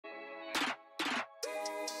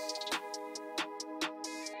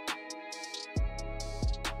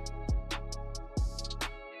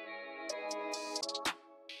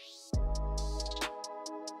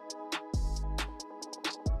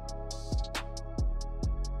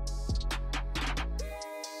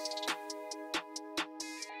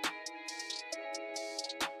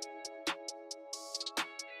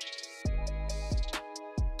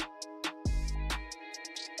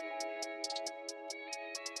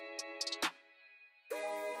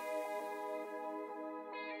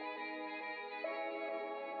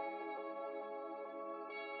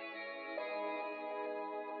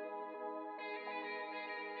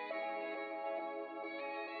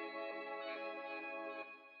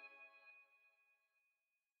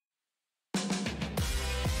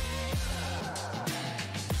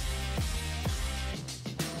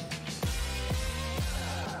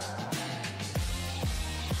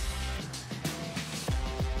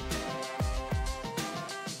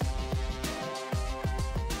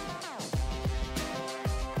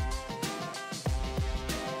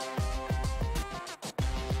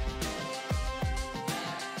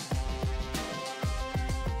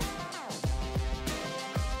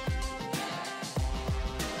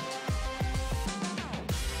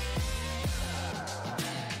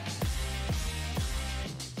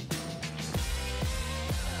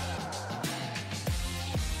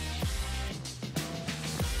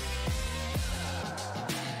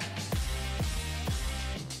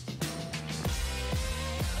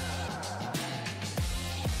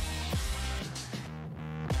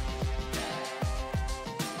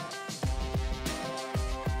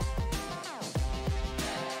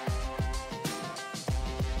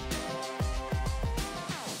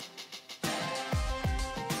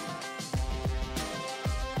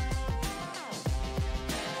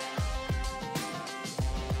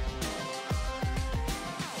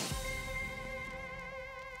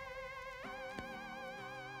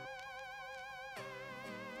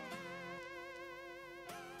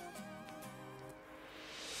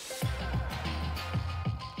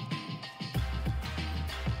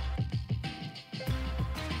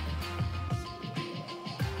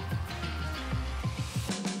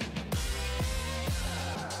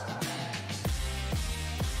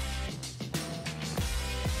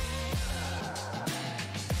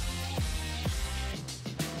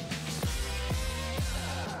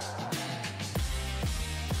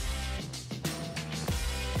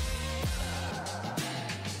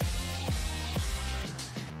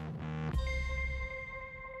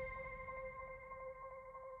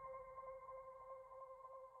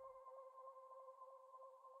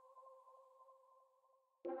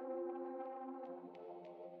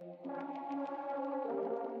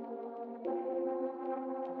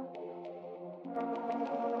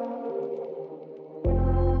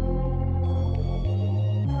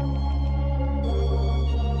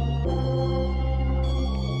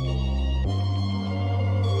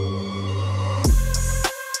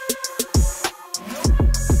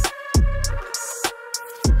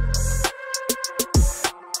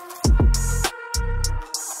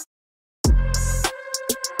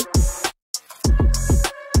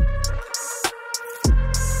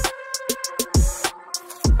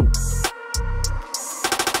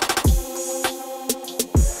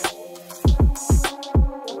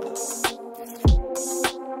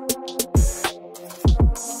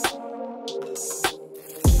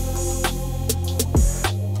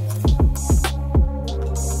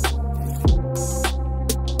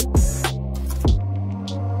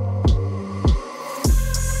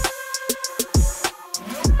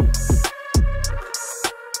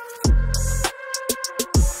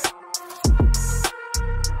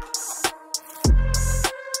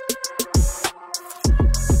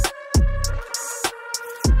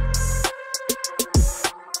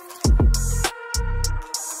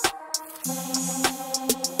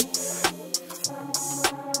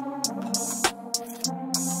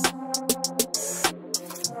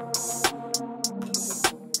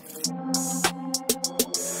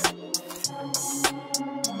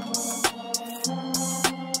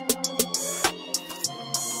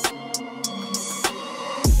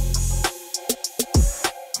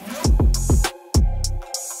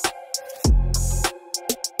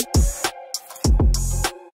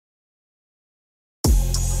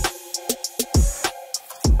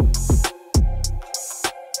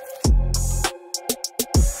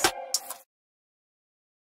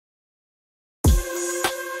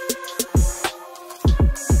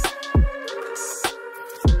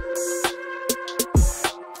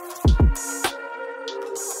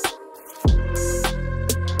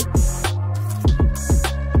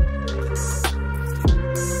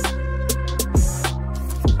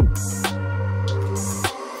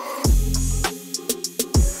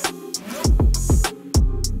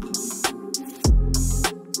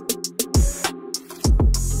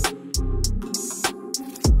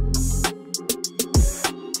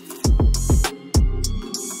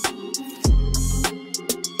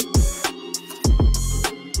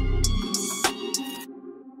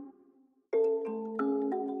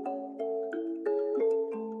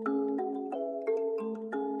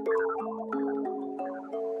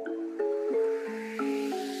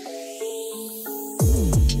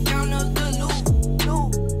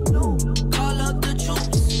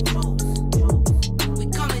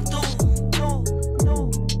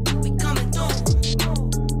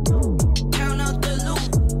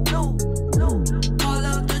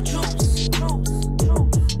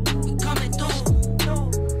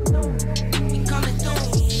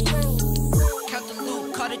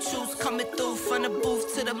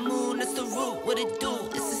moon, that's the root, what it do?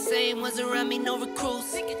 It's the same ones around me, no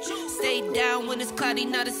recruits. Stay down when it's cloudy,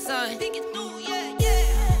 not a sun.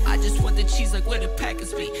 I just want the cheese like where the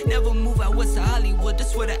Packers be. Never move out west to Hollywood,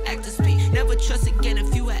 that's where the actors be. Never trust again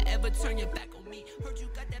if you had ever turned your back on me. Heard you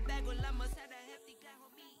got that bag, well I must have a hefty guy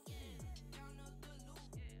on me. Count up the loot,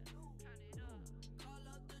 count it up, call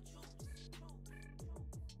up the troops. We coming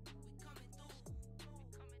through, we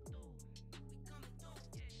coming through, we coming through. Count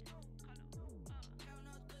up the loot,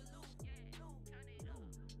 count it up,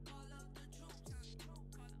 call up the troops.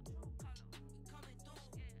 We coming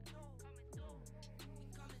through, we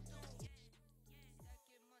coming through. Stacking my chips with the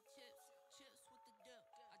dip.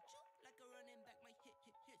 I jump like a running back, my hit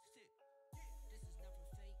sick. This is not for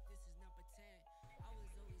fake, this is not pretend. I was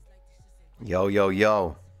always like this, just Yo, yo,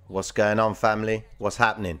 yo. What's going on, family? What's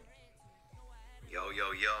happening? Yo,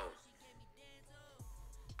 yo, yo.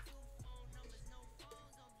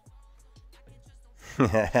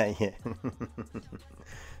 Yeah.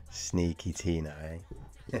 Sneaky Tina,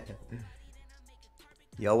 eh?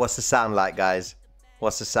 Yo, what's the sound like, guys?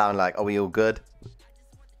 What's the sound like? Are we all good?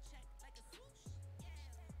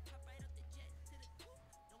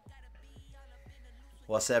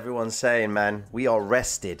 What's everyone saying, man? We are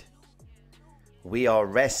rested. We are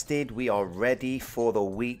rested. We are ready for the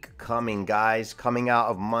week coming, guys. Coming out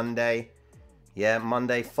of Monday. Yeah,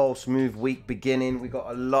 Monday, false move week beginning. We got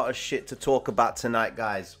a lot of shit to talk about tonight,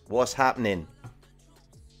 guys. What's happening?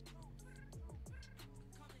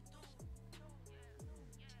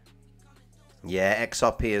 Yeah,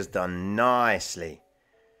 XRP has done nicely.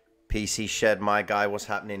 PC Shed, my guy. What's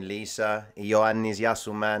happening, Lisa? Ioannis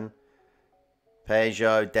Yasu, man.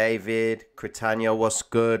 Peugeot, David, Critania, what's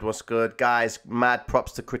good? What's good? Guys, mad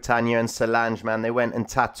props to Critania and Solange, man. They went and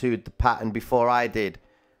tattooed the pattern before I did.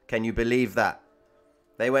 Can you believe that?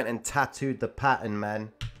 They went and tattooed the pattern,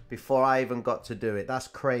 man, before I even got to do it. That's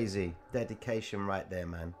crazy. Dedication right there,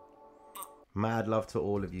 man. Mad love to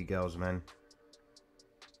all of you girls, man.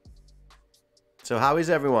 So how is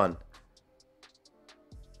everyone?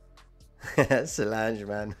 Solange,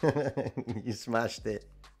 man. You smashed it.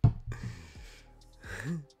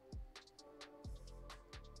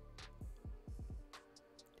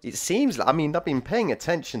 It seems like, I mean, I've been paying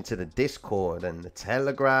attention to the Discord and the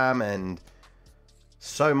Telegram and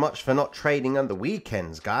so much for not trading on the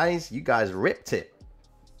weekends, guys. You guys ripped it.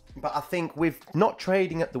 But I think with not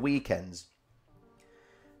trading at the weekends,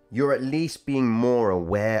 you're at least being more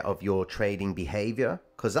aware of your trading behavior,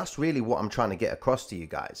 because that's really what I'm trying to get across to you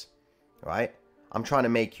guys, right? I'm trying to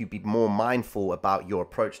make you be more mindful about your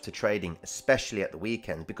approach to trading, especially at the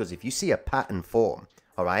weekend, because if you see a pattern form,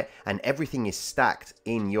 all right, and everything is stacked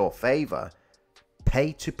in your favor,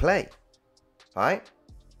 pay to play, all right?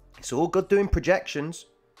 It's all good doing projections,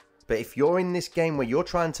 but if you're in this game where you're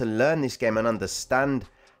trying to learn this game and understand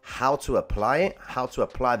how to apply it, how to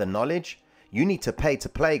apply the knowledge, you need to pay to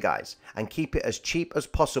play, guys, and keep it as cheap as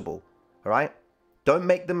possible, all right? Don't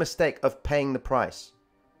make the mistake of paying the price.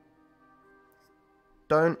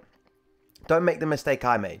 Don't make the mistake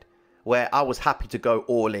I made, where I was happy to go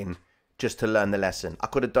all in just to learn the lesson. I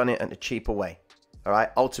could have done it in a cheaper way, all right?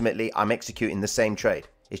 Ultimately, I'm executing the same trade.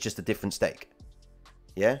 It's just a different stake,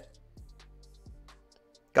 yeah?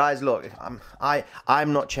 Guys, look,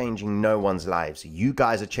 I'm not changing no one's lives. You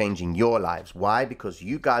guys are changing your lives. Why? Because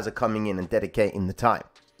you guys are coming in and dedicating the time.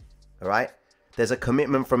 All right? There's a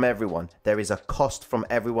commitment from everyone. There is a cost from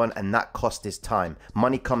everyone, and that cost is time.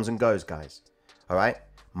 Money comes and goes, guys. All right?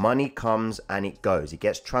 Money comes and it goes. It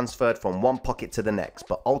gets transferred from one pocket to the next.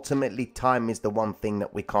 But ultimately, time is the one thing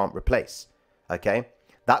that we can't replace. Okay?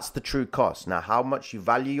 That's the true cost. Now, how much you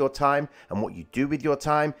value your time and what you do with your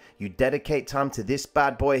time, you dedicate time to this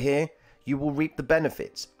bad boy here, you will reap the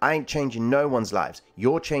benefits. I ain't changing no one's lives.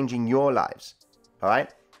 You're changing your lives. All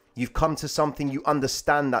right? You've come to something. You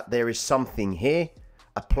understand that there is something here.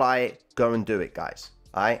 Apply it. Go and do it, guys.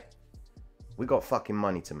 All right? We got fucking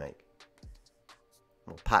money to make.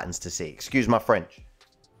 Or patterns to see. Excuse my French.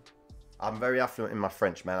 I'm very affluent in my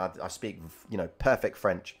French, man. I speak, you know, perfect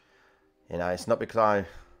French. You know, it's not because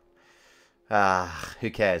who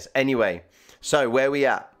cares? Anyway, so where we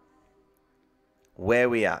at? Where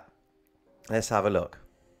we at? Let's have a look.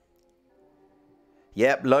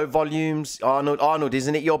 Yep, low volumes. Arnold,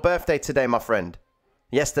 isn't it your birthday today, my friend?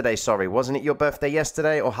 Yesterday, sorry. Wasn't it your birthday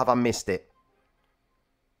yesterday, or have I missed it?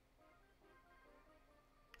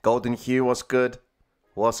 Golden Hue, what's good?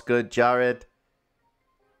 What's good, Jared?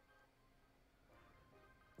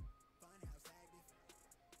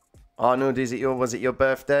 Arnold, was it your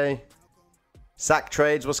birthday? Sack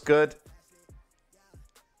Trades, what's good?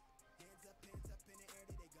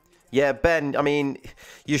 Yeah, Ben, I mean,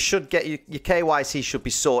 you should get your KYC should be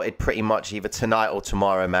sorted pretty much either tonight or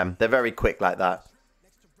tomorrow, man. They're very quick like that.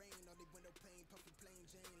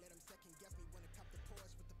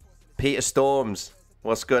 Peter Storms,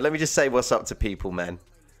 what's good? Let me just say what's up to people, man.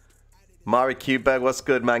 Mari Kuberg, what's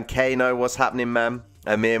good, man? Kano, what's happening, man?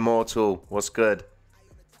 Amir Mortal, what's good?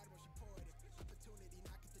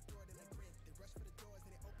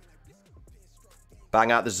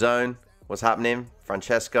 Bang out the zone, what's happening?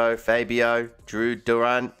 Francesco, Fabio, Drew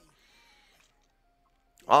Durant.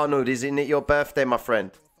 Arnold, isn't it your birthday, my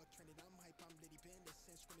friend?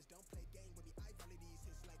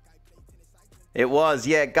 It was,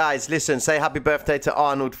 yeah, guys, listen, say happy birthday to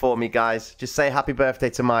Arnold for me, guys. Just say happy birthday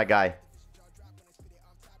to my guy.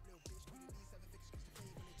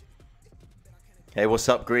 Hey, what's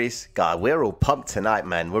up, Greece? God, we're all pumped tonight,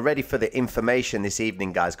 man. We're ready for the information this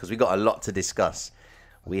evening, guys, because we got a lot to discuss.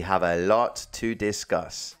 We have a lot to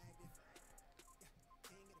discuss.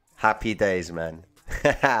 Happy days, man.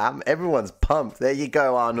 Everyone's pumped. There you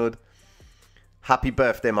go, Arnold. Happy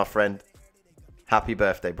birthday, my friend. Happy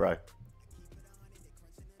birthday, bro.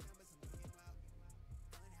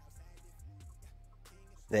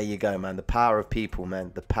 There you go, man. The power of people,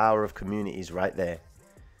 man. The power of communities right there.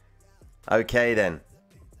 Okay, then.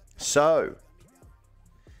 So,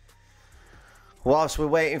 whilst we're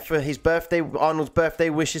waiting for his birthday, Arnold's birthday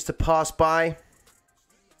wishes to pass by,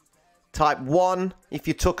 type 1 if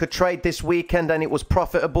you took a trade this weekend and it was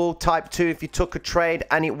profitable. Type 2 if you took a trade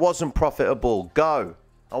and it wasn't profitable. Go.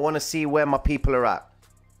 I want to see where my people are at.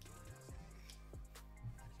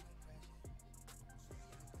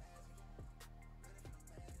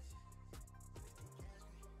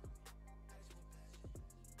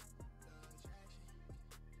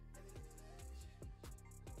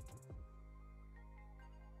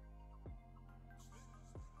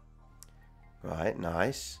 Right,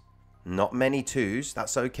 nice. Not many 2s.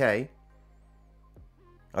 That's okay.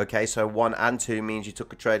 Okay, so 1 and 2 means you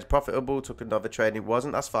took a trade profitable, took another trade and it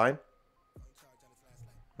wasn't. That's fine.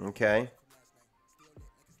 Okay.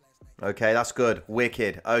 Okay, that's good.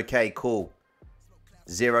 Wicked. Okay, cool.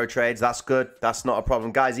 0 trades. That's good. That's not a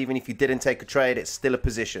problem. Guys, even if you didn't take a trade, it's still a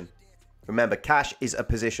position. Remember, cash is a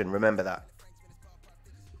position. Remember that.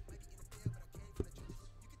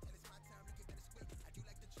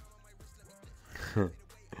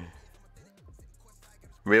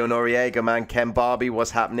 Real Noriega, man. Ken Barbie,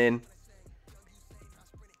 what's happening?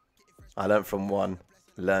 I learned from 1.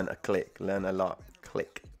 Learn a click. Learn a lot.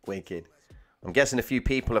 Click. Wicked. I'm guessing a few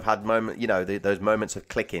people have had those moments of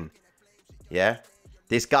clicking. Yeah?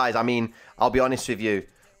 This, guys, I mean, I'll be honest with you.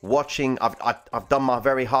 Watching, I've done my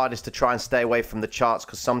very hardest to try and stay away from the charts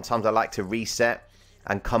because sometimes I like to reset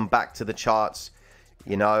and come back to the charts,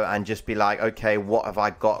 you know, and just be like, okay, what have I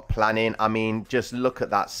got planning? I mean, just look at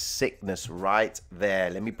that sickness right there.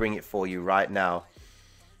 Let me bring it for you right now.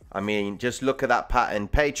 I mean, just look at that pattern.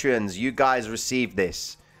 Patreons, you guys received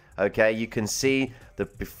this. Okay, you can see the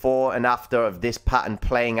before and after of this pattern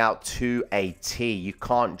playing out to a T. You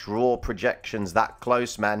can't draw projections that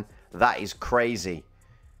close, man. That is crazy.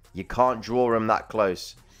 You can't draw them that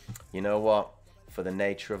close. You know what? For the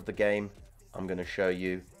nature of the game, I'm going to show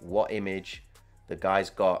you what image the guys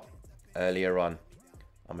got earlier on.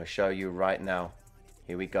 I'm going to show you right now.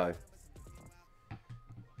 Here we go.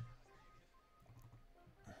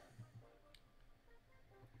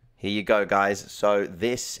 Here you go, guys. So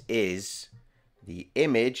this is the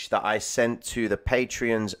image that I sent to the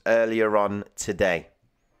Patreons earlier on today.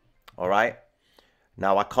 All right.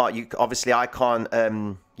 Now I can't. Obviously I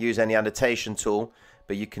can't use any annotation tool,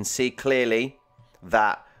 but you can see clearly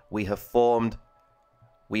that we have formed.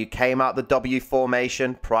 We came out the W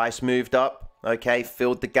formation. Price moved up. Okay,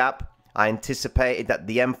 filled the gap. I anticipated that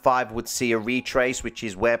the M5 would see a retrace, which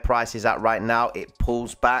is where price is at right now. It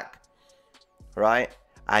pulls back, right?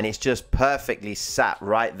 And it's just perfectly sat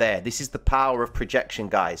right there. This is the power of projection,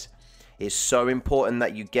 guys. It's so important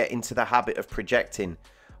that you get into the habit of projecting,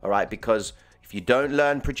 all right? Because if you don't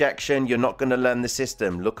learn projection, you're not going to learn the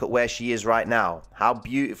system. Look at where she is right now. How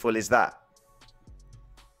beautiful is that?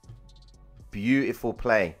 Beautiful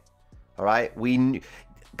play, all right?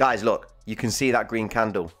 Guys, look, you can see that green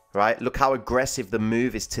candle, right? Look how aggressive the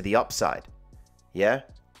move is to the upside, yeah?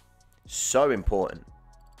 So important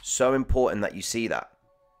that you see that.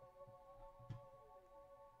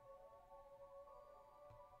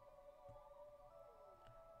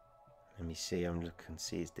 Let me see, I'm looking,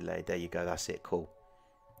 see it's delayed. There you go, that's it, cool.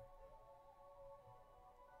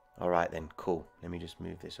 All right then, cool. Let me just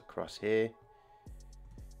move this across here.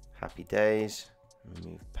 Happy days.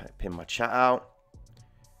 Pin my chat out.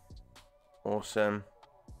 Awesome.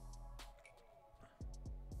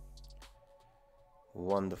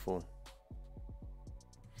 Wonderful.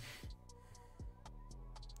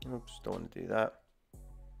 Oops, don't want to do that.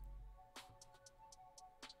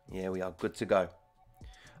 Yeah, we are good to go.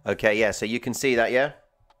 Okay, yeah, so you can see that, yeah?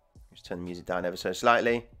 Just turn the music down ever so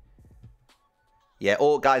slightly. Yeah,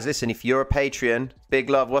 all guys, listen, if you're a Patreon, big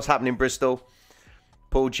love. What's happening, Bristol?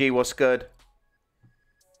 Paul G, what's good?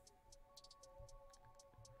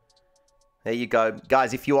 There you go.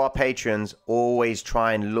 Guys, if you are patrons, always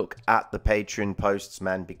try and look at the Patreon posts,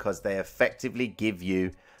 man, because they effectively give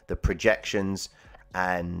you the projections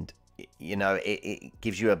and, you know, it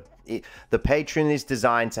gives you the Patreon is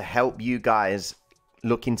designed to help you guys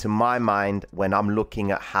look into my mind when I'm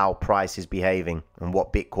looking at how price is behaving and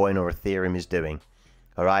what Bitcoin or Ethereum is doing.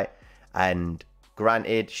 All right. And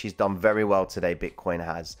granted, she's done very well today. Bitcoin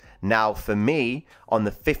has. Now, for me, on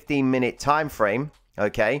the 15-minute time frame,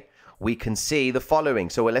 okay, we can see the following.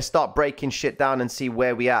 So let's start breaking shit down and see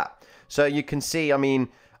where we at. So you can see, I mean,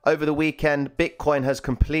 over the weekend, Bitcoin has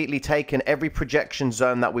completely taken every projection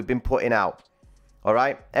zone that we've been putting out. All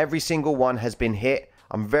right. Every single one has been hit.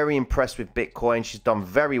 I'm very impressed with Bitcoin. She's done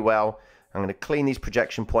very well. I'm going to clean these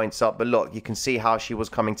projection points up. But look, you can see how she was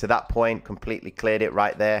coming to that point. Completely cleared it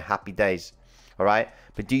right there. Happy days. All right.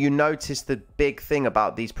 But do you notice the big thing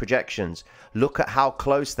about these projections? Look at how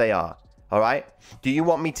close they are. All right. Do you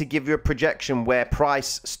want me to give you a projection where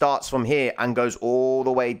price starts from here and goes all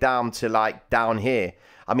the way down to like down here?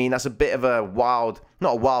 I mean, that's a bit of a wild,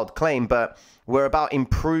 not a wild claim, but we're about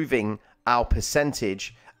improving our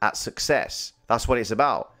percentage at success. That's what it's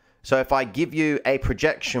about. So if I give you a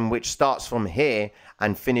projection which starts from here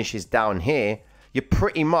and finishes down here, you're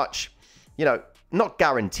pretty much, you know, not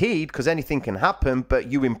guaranteed because anything can happen,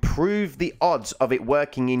 but you improve the odds of it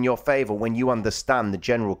working in your favor when you understand the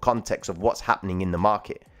general context of what's happening in the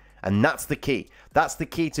market. And that's the key. That's the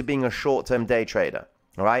key to being a short-term day trader.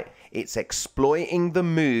 All right. It's exploiting the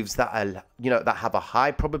moves that are, you know, that have a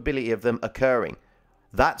high probability of them occurring.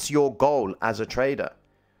 That's your goal as a trader.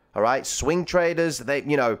 All right. Swing traders, they,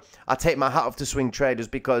 you know, I take my hat off to swing traders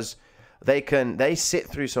because they sit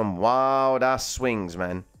through some wild ass swings,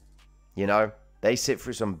 man. You know, they sit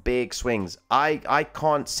through some big swings. I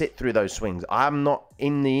can't sit through those swings. I'm not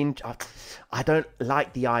in the, I don't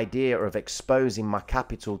like the idea of exposing my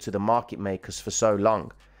capital to the market makers for so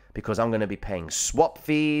long because I'm going to be paying swap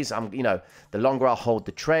fees. You know, the longer I hold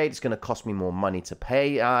the trade, it's going to cost me more money to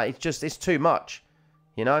pay. It's too much,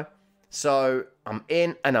 you know? So I'm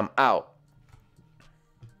in and I'm out.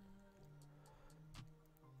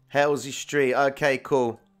 Halsey Street. Okay,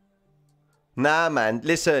 cool. Nah, man.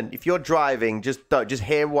 Listen, if you're driving, just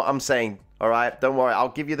hear what I'm saying. All right. Don't worry. I'll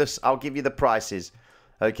give you this. I'll give you the prices.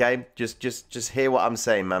 Okay. Just hear what I'm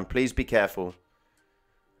saying, man. Please be careful.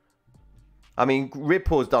 I mean,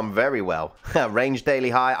 Ripple's done very well. Range daily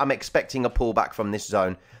high. I'm expecting a pullback from this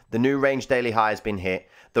zone. The new range daily high has been hit.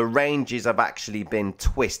 The ranges have actually been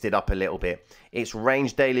twisted up a little bit. Its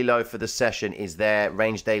range daily low for the session is there.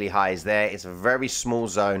 Range daily high is there. It's a very small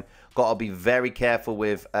zone. Got to be very careful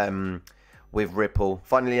with Ripple.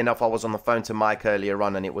 Funnily enough, I was on the phone to Mike earlier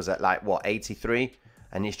on and it was at like, what, 83?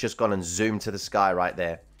 And it's just gone and zoomed to the sky right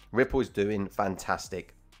there. Ripple is doing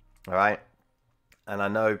fantastic. All right. And I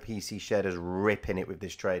know PC Shed is ripping it with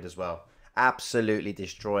this trade as well. Absolutely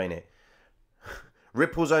destroying it.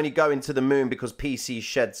 Ripple's only going to the moon because PC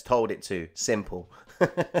Shed's told it to. Simple.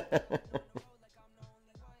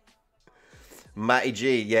 Matty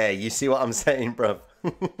G, yeah, you see what I'm saying, bruv?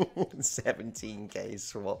 17k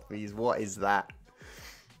swap fees. What is that?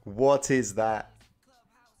 What is that?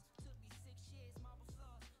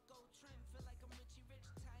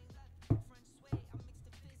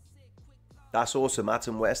 That's awesome,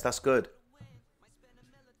 Atom West. That's good.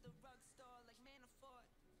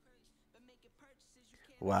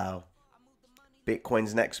 Wow.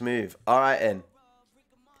 Bitcoin's next move. All right, then.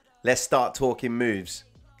 Let's start talking moves.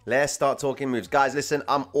 Let's start talking moves. Guys, listen,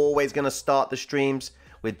 I'm always going to start the streams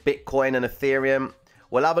with Bitcoin and Ethereum.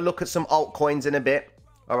 We'll have a look at some altcoins in a bit.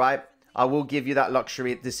 All right. I will give you that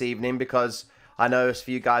luxury this evening because I know a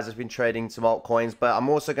few guys have been trading some altcoins, but I'm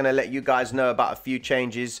also going to let you guys know about a few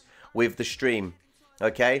changes with the stream.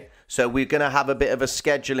 Okay. So we're going to have a bit of a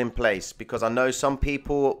schedule in place because I know some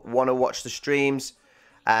people want to watch the streams.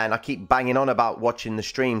 And I keep banging on about watching the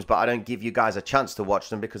streams, but I don't give you guys a chance to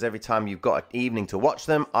watch them because every time you've got an evening to watch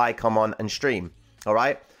them, I come on and stream. All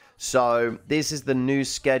right. So this is the new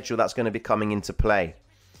schedule that's going to be coming into play.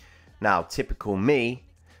 Now, typical me,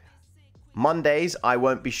 Mondays, I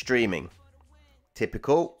won't be streaming.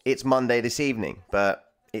 Typical, it's Monday this evening,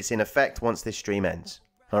 but it's in effect once this stream ends.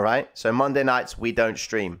 All right. So Monday nights, we don't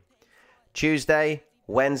stream. Tuesday,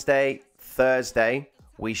 Wednesday, Thursday,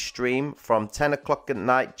 we stream from 10 o'clock at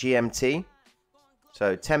night GMT,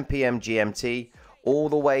 so 10 p.m. GMT, all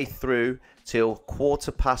the way through till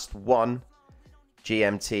 1:15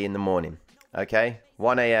 GMT in the morning. Okay,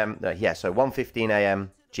 1 a.m. Yeah, so 1:15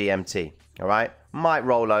 a.m. GMT. All right, might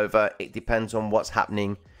roll over. It depends on what's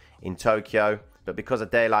happening in Tokyo, but because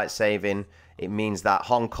of daylight saving, it means that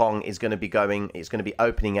Hong Kong is going to be it's going to be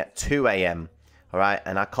opening at 2 a.m. All right,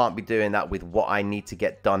 and I can't be doing that with what I need to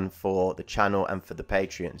get done for the channel and for the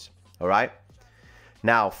Patreons. All right,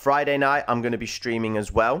 now Friday night I'm going to be streaming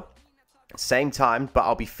as well, same time, but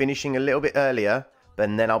I'll be finishing a little bit earlier.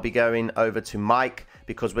 And then I'll be going over to Mike,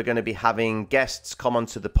 because we're going to be having guests come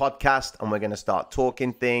onto the podcast, and we're going to start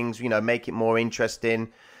talking things, you know, make it more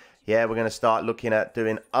interesting. Yeah, we're going to start looking at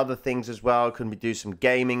doing other things as well. Can we do some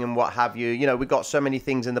gaming and what have you? You know, we've got so many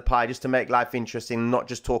things in the pie just to make life interesting, not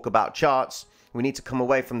just talk about charts. We need to come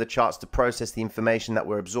away from the charts to process the information that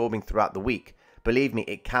we're absorbing throughout the week. Believe me,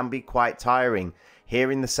 it can be quite tiring.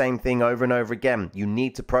 Hearing the same thing over and over again, you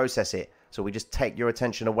need to process it. So we just take your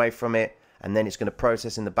attention away from it, and then it's going to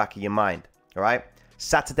process in the back of your mind. All right.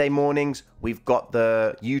 Saturday mornings, we've got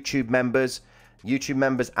the YouTube members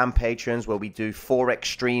and patrons, where we do Forex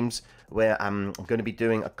streams, where I'm going to be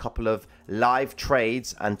doing a couple of live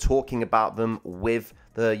trades and talking about them with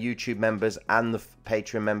the YouTube members and the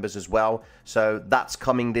Patreon members as well. So that's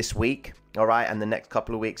coming this week. All right. And the next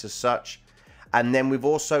couple of weeks as such. And then we've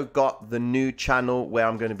also got the new channel where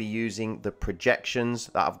I'm going to be using the projections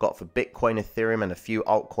that I've got for Bitcoin, Ethereum, and a few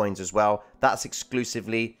altcoins as well. That's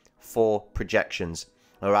exclusively for projections.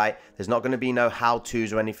 All right. There's not going to be no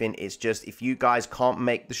how-tos or anything. It's just, if you guys can't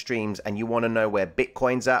make the streams and you want to know where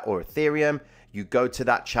Bitcoin's at or Ethereum, you go to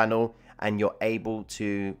that channel and you're able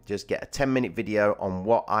to just get a 10-minute video on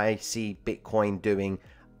what I see Bitcoin doing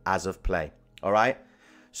as of play. All right.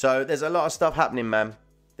 So there's a lot of stuff happening, man.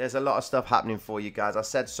 There's a lot of stuff happening for you guys. I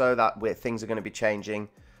said so that things are going to be changing.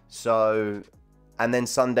 So, and then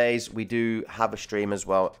Sundays we do have a stream as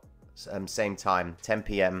well. Same time, 10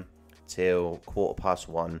 p.m. till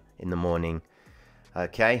 1:15 in the morning.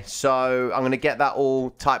 Okay, so I'm going to get that all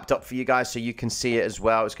typed up for you guys so you can see it as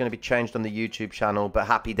well. It's going to be changed on the YouTube channel, but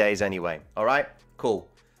happy days anyway. All right, cool.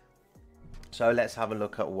 So let's have a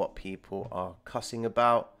look at what people are cussing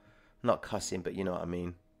about. Not cussing, but you know what I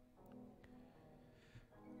mean.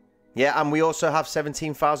 Yeah, and we also have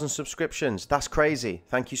 17,000 subscriptions. That's crazy.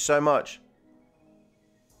 Thank you so much.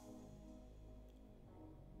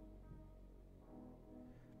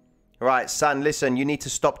 Right, San, listen, you need to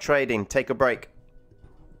stop trading. Take a break.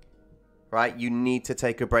 Right? You need to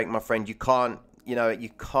take a break, my friend. You can't, you know, you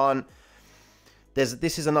can't.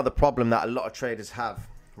 This is another problem that a lot of traders have,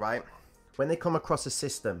 right? When they come across a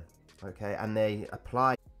system, okay, and they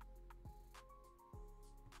apply.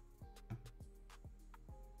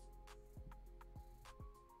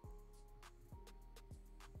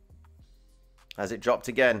 Has it dropped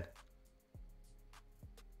again?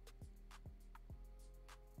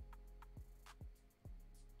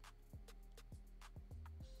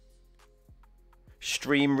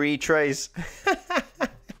 Stream retrace.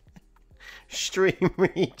 Stream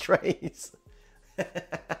retrace.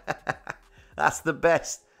 That's the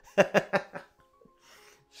best.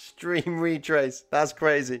 Stream retrace. That's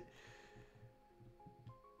crazy.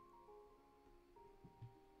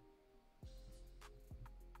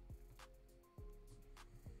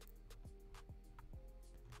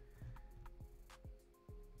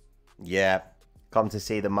 Yeah, come to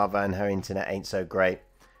see the mother, and her internet ain't so great.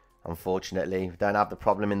 Unfortunately, we don't have the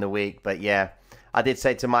problem in the week. But yeah, I did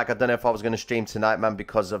say to Mike, I don't know if I was going to stream tonight, man,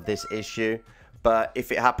 because of this issue. But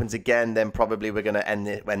if it happens again, then probably we're going to end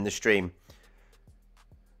the stream.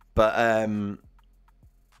 But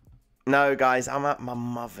no, guys, I'm at my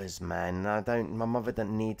mother's, man. My mother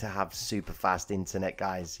don't need to have super fast internet,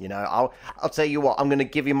 guys. You know, I'll tell you what, I'm going to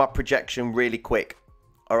give you my projection really quick.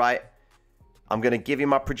 All right. I'm going to give you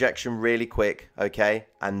my projection really quick, okay?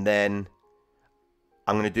 And then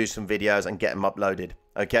I'm going to do some videos and get them uploaded,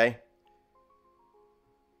 okay?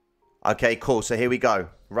 Okay, cool. So here we go.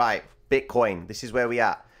 Right, Bitcoin. This is where we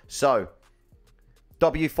at. So,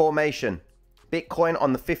 W formation. Bitcoin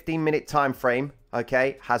on the 15-minute time frame,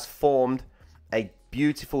 okay, has formed a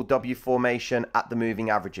beautiful W formation at the moving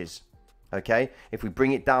averages, okay? If we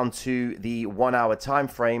bring it down to the 1 hour time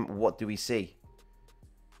frame, what do we see?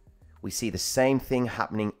 We see the same thing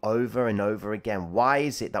happening over and over again. Why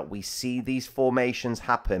is it that we see these formations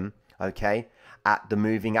happen, okay, at the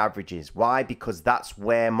moving averages? Why? Because that's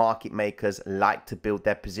where market makers like to build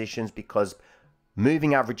their positions, because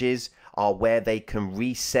moving averages are where they can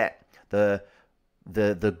reset the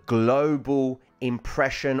global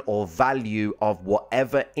impression or value of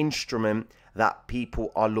whatever instrument that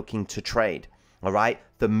people are looking to trade. All right,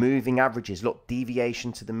 the moving averages, look,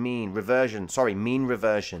 deviation to the mean, mean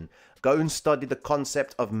reversion. Go and study the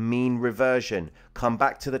concept of mean reversion. Come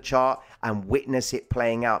back to the chart and witness it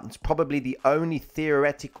playing out. It's probably the only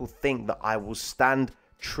theoretical thing that I will stand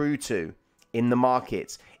true to in the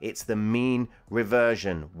markets. It's the mean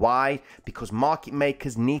reversion. Why? Because market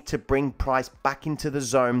makers need to bring price back into the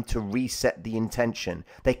zone to reset the intention.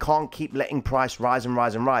 They can't keep letting price rise and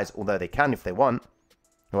rise and rise, although they can if they want.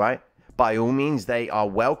 All right? By all means, they are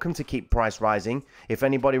welcome to keep price rising. If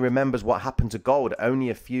anybody remembers what happened to gold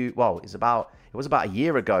it was about a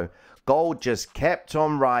year ago. Gold just kept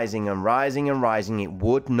on rising and rising and rising. It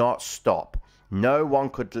would not stop.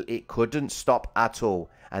 It couldn't stop at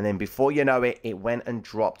all. And then before you know it, it went and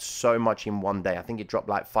dropped so much in one day. I think it dropped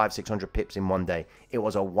like 500-600 pips in one day. It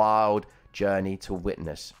was a wild journey to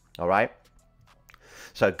witness. All right.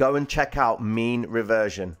 So go and check out mean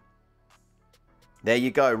reversion. There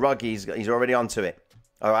you go. Ruggy's he's already onto it.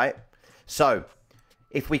 All right. So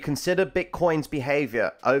if we consider Bitcoin's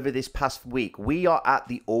behavior over this past week, we are at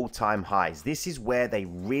the all-time highs. This is where they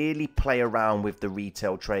really play around with the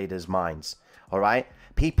retail traders' minds. All right.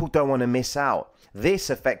 People don't want to miss out.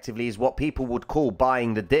 This effectively is what people would call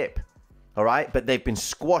buying the dip. All right. But they've been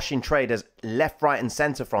squashing traders left, right, and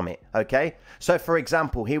center from it. Okay. So for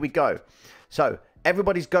example, here we go. So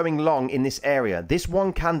everybody's going long in this area. This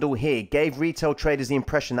one candle here gave retail traders the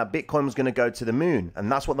impression that Bitcoin was going to go to the moon.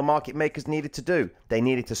 And that's what the market makers needed to do. They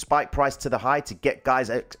needed to spike price to the high to get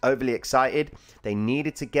guys overly excited. They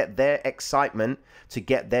needed to get their excitement to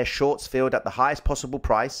get their shorts filled at the highest possible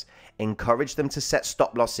price, encourage them to set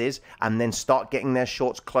stop losses, and then start getting their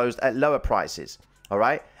shorts closed at lower prices. All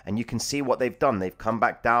right. And you can see what they've done. They've come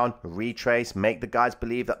back down, retrace, make the guys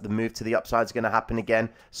believe that the move to the upside is going to happen again,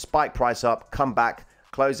 spike price up, come back,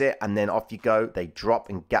 close it, and then off you go. They drop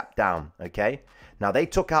and gap down. Okay. Now they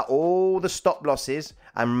took out all the stop losses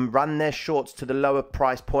and ran their shorts to the lower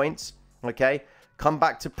price points. Okay. Come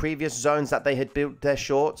back to previous zones that they had built their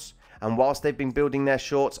shorts. And whilst they've been building their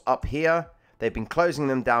shorts up here, they've been closing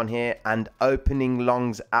them down here and opening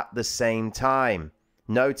longs at the same time.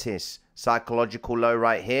 Notice psychological low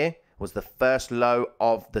right here was the first low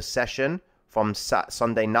of the session from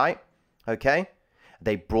Sunday night. Okay.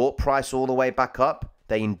 They brought price all the way back up.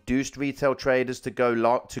 They induced retail traders to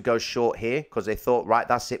go short here because they thought, right,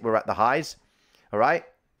 that's it. We're at the highs. All right.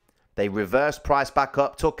 They reversed price back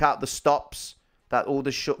up, took out the stops that all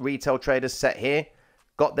the retail traders set here,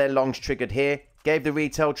 got their longs triggered here, gave the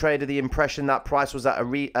retail trader the impression that price was at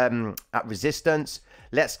resistance.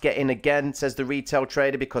 Let's get in again, says the retail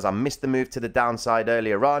trader, because I missed the move to the downside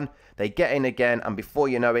earlier on. They get in again, and before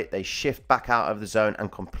you know it, they shift back out of the zone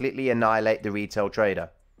and completely annihilate the retail trader.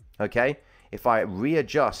 Okay? If I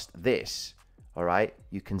readjust this, all right,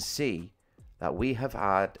 you can see that we have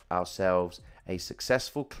had ourselves a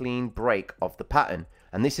successful clean break of the pattern.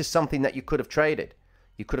 And this is something that you could have traded.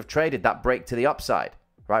 You could have traded that break to the upside.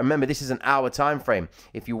 Right? Remember, this is an hour time frame.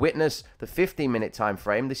 If you witness the 15-minute time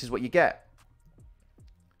frame, this is what you get.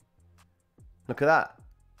 Look at that.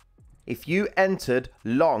 If you entered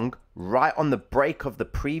long right on the break of the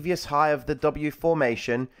previous high of the W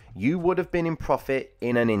formation, you would have been in profit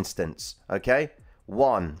in an instance. Okay?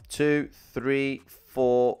 1, 2, 3,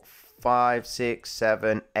 4, 5, 6,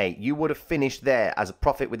 7, 8. You would have finished there as a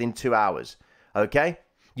profit within 2 hours. Okay?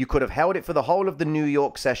 You could have held it for the whole of the New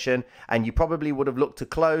York session, and you probably would have looked to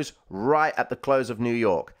close right at the close of New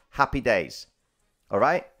York. Happy days. All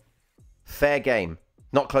right? Fair game.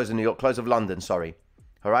 Not close of New York, close of London, sorry.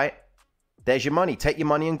 All right? There's your money. Take your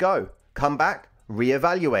money and go. Come back,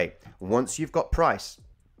 reevaluate. Once you've got price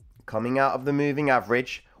coming out of the moving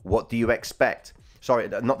average, what do you expect? Sorry,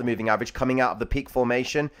 not the moving average, coming out of the peak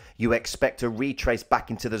formation, you expect to retrace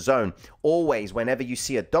back into the zone. Always, whenever you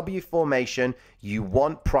see a W formation, you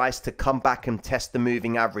want price to come back and test the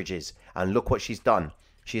moving averages. And look what she's done.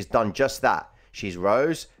 She's done just that. She's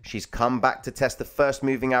rose, she's come back to test the first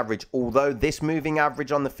moving average. Although this moving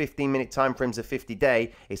average on the 15-minute time frames of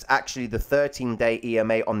 50-day is actually the 13-day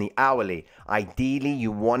EMA on the hourly. Ideally, you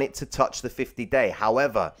want it to touch the 50-day.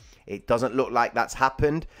 However, it doesn't look like that's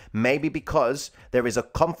happened. Maybe because there is a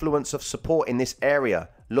confluence of support in this area.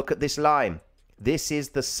 Look at this line. This is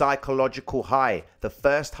the psychological high, the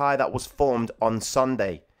first high that was formed on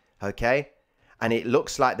Sunday. Okay? And it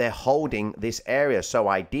looks like they're holding this area. So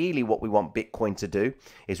ideally, what we want Bitcoin to do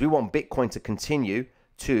is we want Bitcoin to continue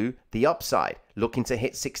to the upside, looking to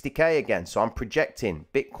hit 60K again. So I'm projecting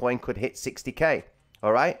Bitcoin could hit 60K.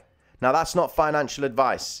 All right. Now, that's not financial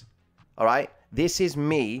advice. All right. This is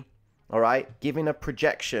me, all right, giving a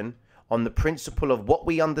projection on the principle of what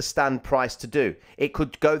we understand price to do. It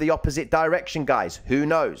could go the opposite direction, guys. Who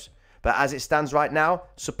knows? But as it stands right now,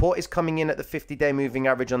 support is coming in at the 50-day moving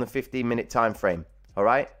average on the 15-minute time frame. All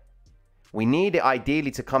right? We need it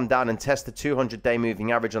ideally to come down and test the 200-day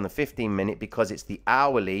moving average on the 15-minute because it's the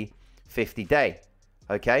hourly 50-day.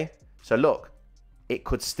 Okay? So look, it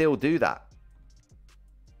could still do that.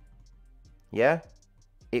 Yeah?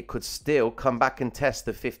 It could still come back and test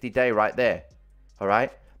the 50-day right there. All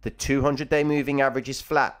right? The 200-day moving average is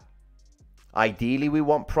flat. Ideally, we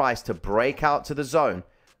want price to break out to the zone,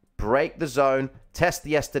 break the zone, test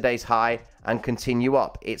yesterday's high, and continue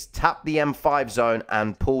up. It's tapped the M5 zone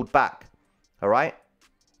and pulled back. All right?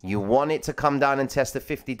 You want it to come down and test the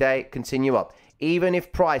 50-day, continue up. Even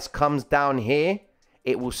if price comes down here,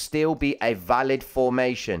 it will still be a valid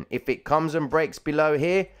formation. If it comes and breaks below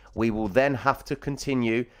here, we will then have to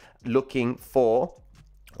continue looking for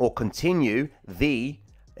or continue the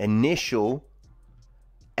initial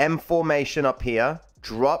M formation up here,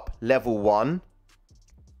 drop level 1,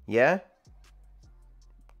 yeah,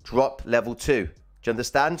 drop level 2. Do you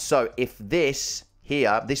understand? So if this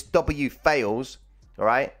here, this W fails, all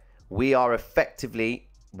right, we are effectively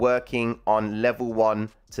working on level 1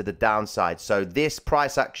 to the downside. So this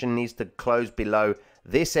price action needs to close below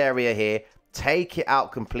this area here, take it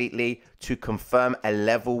out completely to confirm a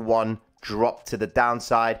level 1 drop to the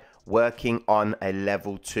downside, working on a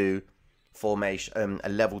level 2 formation, a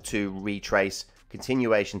level 2 retrace,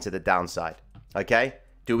 continuation to the downside. Okay?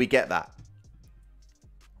 Do we get that?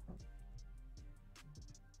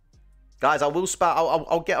 Guys, I will spout.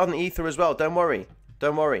 I'll get on the ether as well. Don't worry.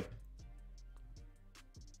 Don't worry.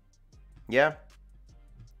 Yeah?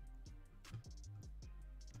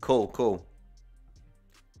 Cool, cool.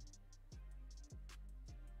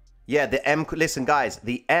 Yeah, the M, listen guys,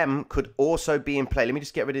 the M could also be in play. Let me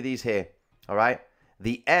just get rid of these here, all right?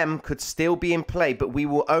 The M could still be in play, but we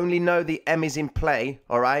will only know the M is in play,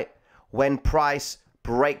 all right, when price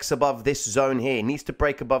breaks above this zone here. It needs to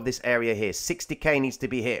break above this area here. 60K needs to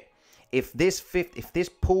be hit. If this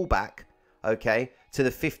pullback, okay, to the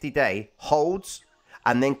 50-day holds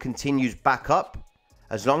and then continues back up,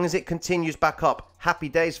 as long as it continues back up, happy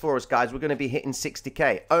days for us, guys. We're going to be hitting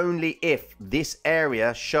 60K. Only if this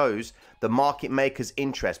area shows the market maker's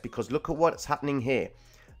interest. Because look at what's happening here.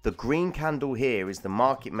 The green candle here is the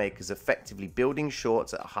market makers effectively building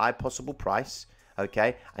shorts at a high possible price,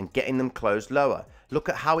 okay, and getting them closed lower. Look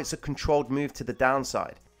at how it's a controlled move to the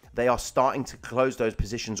downside. They are starting to close those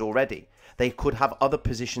positions already. They could have other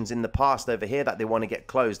positions in the past over here that they want to get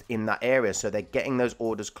closed in that area. So they're getting those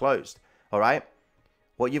orders closed, all right?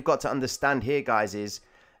 What you've got to understand here, guys, is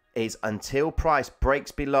until price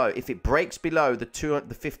breaks below, if it breaks below the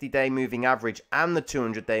 50-day moving average and the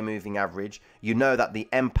 200-day moving average, you know that the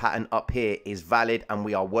M pattern up here is valid, and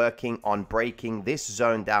we are working on breaking this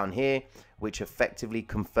zone down here, which effectively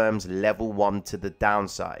confirms level 1 to the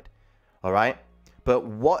downside. All right? But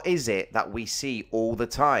what is it that we see all the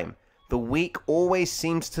time? The week always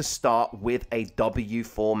seems to start with a W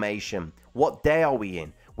formation. What day are we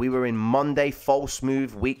in? We were in Monday false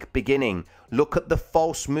move week beginning. Look at the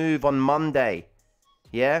false move on Monday.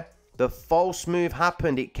 Yeah? The false move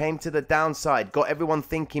happened. It came to the downside. Got everyone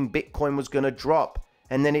thinking Bitcoin was going to drop.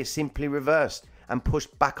 And then it simply reversed and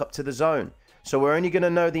pushed back up to the zone. So we're only going to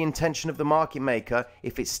know the intention of the market maker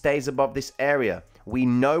if it stays above this area. We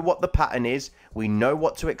know what the pattern is. We know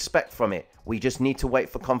what to expect from it. We just need to wait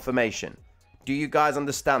for confirmation. Do you guys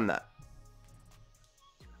understand that?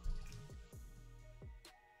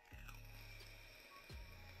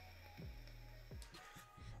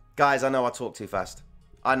 Guys, I know I talk too fast.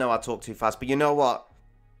 I know I talk too fast, but you know what?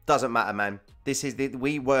 Doesn't matter, man.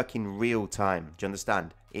 We work in real time. Do you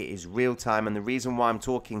understand? It is real time, and the reason why I'm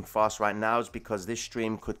talking fast right now is because this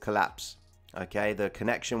stream could collapse. Okay, the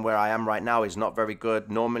connection where I am right now is not very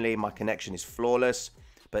good. Normally, my connection is flawless,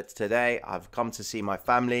 but today I've come to see my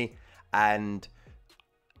family, and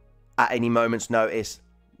at any moment's notice,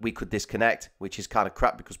 we could disconnect, which is kind of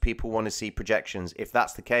crap because people want to see projections. If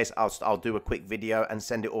that's the case, I'll do a quick video and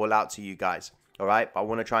send it all out to you guys. All right, I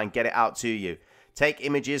want to try and get it out to you. Take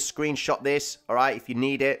images, screenshot this. All right, if you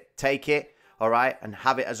need it, take it. All right, and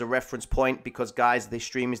have it as a reference point, because guys, this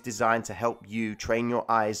stream is designed to help you train your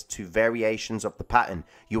eyes to variations of the pattern.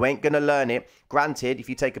 You ain't gonna learn it. Granted, if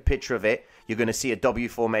you take a picture of it, you're gonna see a W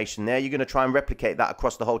formation there. You're gonna try and replicate that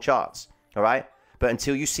across the whole charts. All right. But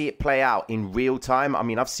until you see it play out in real time, I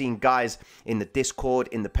mean, I've seen guys in the Discord,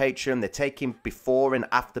 in the Patreon, they're taking before and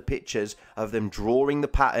after pictures of them drawing the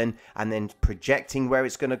pattern and then projecting where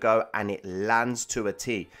it's going to go, and it lands to a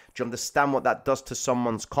T. Do you understand what that does to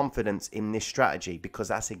someone's confidence in this strategy? Because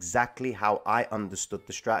that's exactly how I understood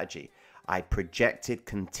the strategy. I projected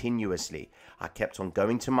continuously. I kept on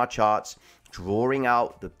going to my charts, drawing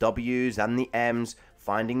out the W's and the M's,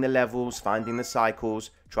 finding the levels, finding the cycles,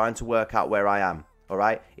 trying to work out where I am. All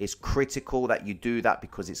right. It's critical that you do that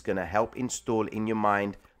because it's going to help install in your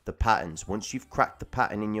mind the patterns. Once you've cracked the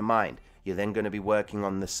pattern in your mind, you're then going to be working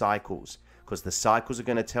on the cycles, because the cycles are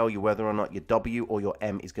going to tell you whether or not your W or your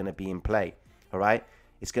M is going to be in play. All right.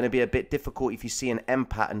 It's going to be a bit difficult if you see an M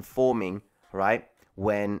pattern forming, right,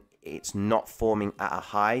 when it's not forming at a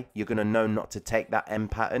high. You're going to know not to take that M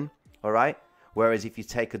pattern. All right. Whereas if you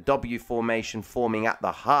take a W formation forming at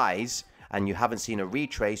the highs and you haven't seen a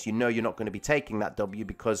retrace, you know you're not going to be taking that W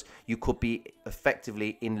because you could be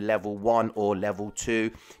effectively in level 1 or level 2.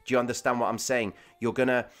 Do you understand what I'm saying? You're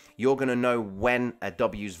gonna know when a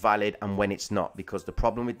W is valid and when it's not, because the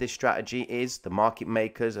problem with this strategy is the market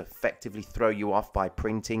makers effectively throw you off by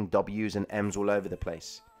printing W's and M's all over the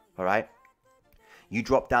place. All right. You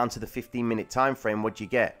drop down to the 15-minute time frame. What do you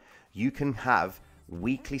get? You can have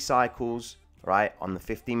weekly cycles, right, on the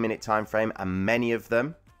 15-minute time frame, and many of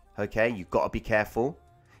them, okay, you've got to be careful.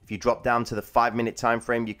 If you drop down to the 5-minute time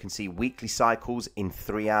frame, you can see weekly cycles in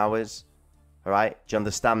 3 hours. All right, do you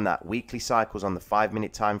understand that? Weekly cycles on the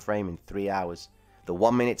 5-minute time frame in 3 hours. The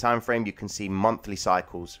 1-minute time frame, you can see monthly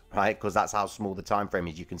cycles, right? Because that's how small the time frame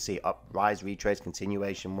is. You can see up, rise, retrace,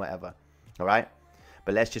 continuation, whatever. All right,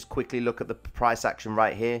 but let's just quickly look at the price action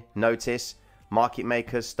right here. Notice market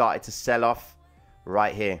makers started to sell off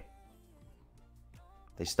right here.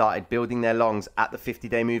 They started building their longs at the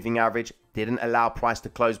 50-day moving average, didn't allow price to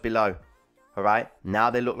close below. All right,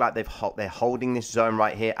 now they look like they're holding this zone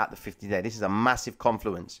right here at the 50-day. This is a massive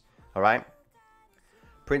confluence. All right,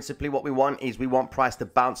 principally what we want is we want price to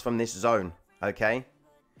bounce from this zone. Okay,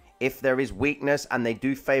 if there is weakness and they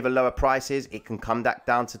do favor lower prices, it can come back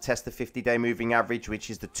down to test the 50-day moving average,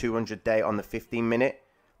 which is the 200-day on the 15-minute.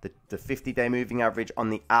 The 50-day moving average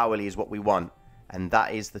on the hourly is what we want. And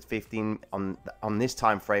that is the 15 on this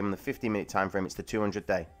time frame, on the 15-minute time frame, it's the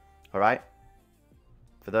 200-day. All right.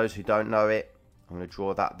 For those who don't know it, I'm going to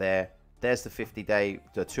draw that there. There's the 50-day,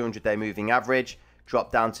 the 200-day moving average.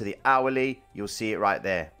 Drop down to the hourly, you'll see it right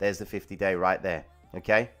there. There's the 50-day right there.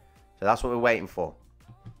 Okay. So that's what we're waiting for.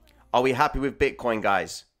 Are we happy with Bitcoin,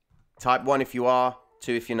 guys? Type 1 if you are,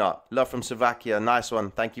 2 if you're not. Love from Slovakia. Nice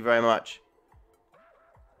one. Thank you very much.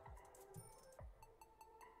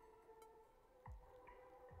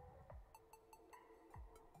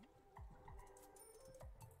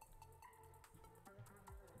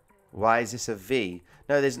 Why is this a V?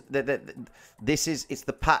 No, it's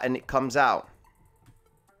the pattern it comes out.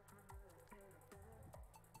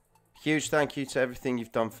 Huge thank you to everything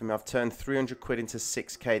you've done for me. I've turned 300 quid into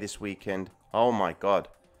 6K this weekend. Oh my God.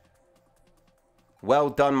 Well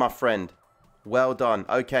done, my friend. Well done.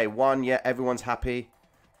 Okay, 1, yeah, everyone's happy.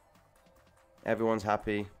 Everyone's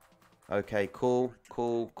happy. Okay, cool.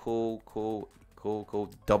 WVVM,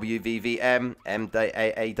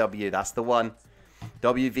 MDAAW, that's the one.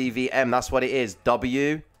 WVVM, that's what it is.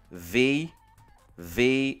 WVVM.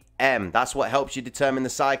 That's what helps you determine the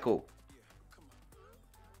cycle.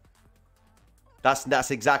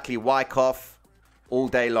 That's exactly Wyckoff all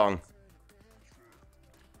day long.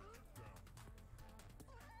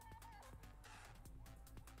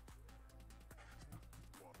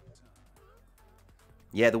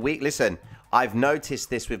 Yeah, listen, I've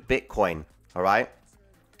noticed this with Bitcoin, all right?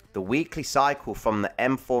 The weekly cycle from the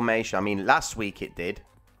M formation, I mean, last week it did,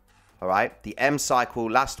 all right? The M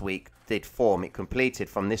cycle last week did form. It completed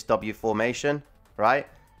from this W formation, right?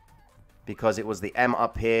 Because it was the M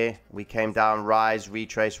up here. We came down, rise,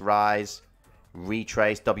 retrace,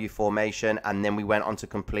 W formation, and then we went on to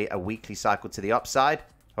complete a weekly cycle to the upside,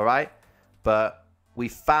 all right? But we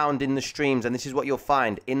found in the streams, and this is what you'll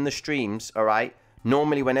find in the streams, all right?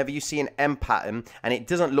 Normally, whenever you see an M pattern, and it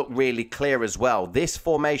doesn't look really clear as well, this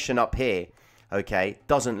formation up here, okay,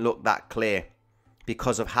 doesn't look that clear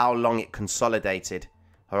because of how long it consolidated,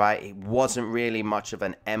 all right? It wasn't really much of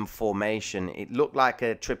an M formation. It looked like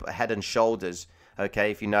a triple head and shoulders,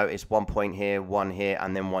 okay? If you notice, 1 point here, 1 here,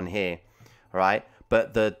 and then 1 here, all right?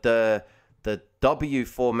 But the W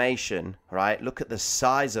formation, right, look at the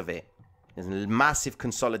size of it. There's a massive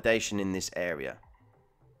consolidation in this area,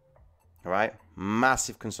 all right?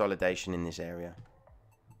 Massive consolidation in this area.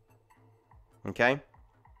 Okay.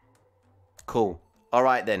 Cool. All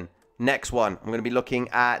right then. Next one. I'm going to be looking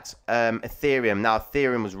at Ethereum. Now,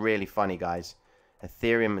 Ethereum was really funny, guys.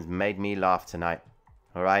 Ethereum has made me laugh tonight.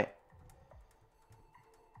 All right.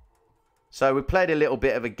 So we played a little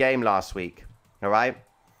bit of a game last week. All right.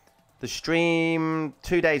 The stream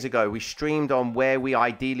 2 days ago, we streamed on where we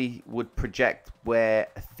ideally would project where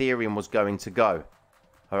Ethereum was going to go.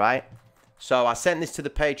 All right. So I sent this to the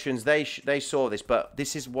patrons. They saw this, but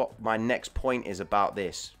this is what my next point is about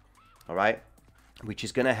this. All right, which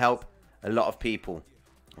is going to help a lot of people.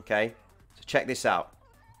 Okay, so check this out.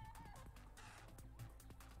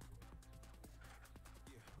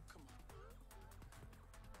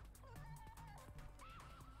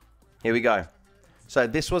 Here we go. So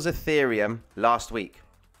this was Ethereum last week.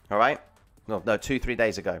 All right, no, 2-3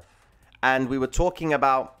 days ago. And we were talking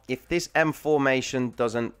about if this M formation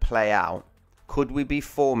doesn't play out, could we be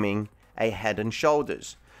forming a head and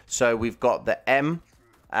shoulders? So we've got the M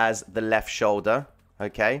as the left shoulder,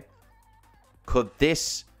 okay? Could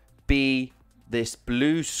this be this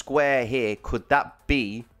blue square here? Could that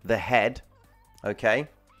be the head, okay?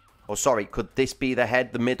 Or sorry, could this be the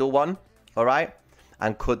head, the middle one, all right?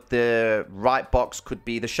 And could the right box could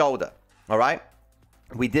be the shoulder, all right?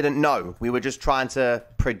 We didn't know. We were just trying to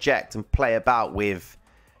project and play about with,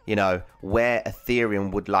 you know, where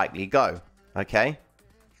Ethereum would likely go. Okay.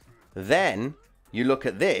 Then you look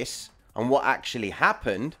at this and what actually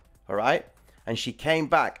happened. All right. And she came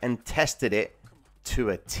back and tested it to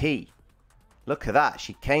a T. Look at that.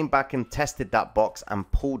 She came back and tested that box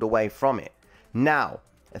and pulled away from it. Now,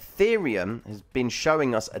 Ethereum has been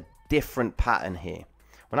showing us a different pattern here.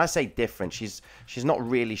 When I say different, she's not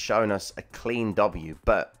really showing us a clean W,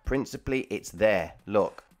 but principally it's there.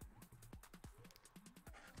 Look.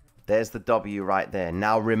 There's the W right there.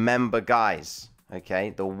 Now remember, guys,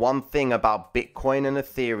 okay, the one thing about Bitcoin and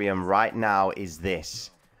Ethereum right now is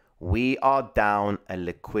this. We are down a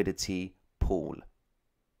liquidity pool.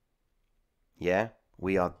 Yeah,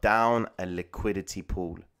 we are down a liquidity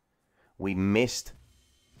pool. We missed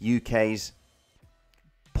UK's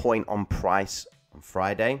point on price on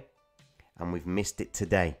Friday, and we've missed it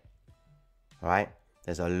today. All right,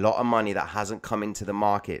 there's a lot of money that hasn't come into the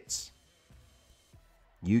markets.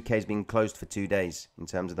 UK's been closed for 2 days in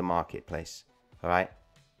terms of the marketplace. All right.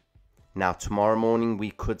 Now, tomorrow morning,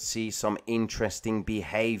 we could see some interesting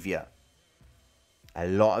behavior. A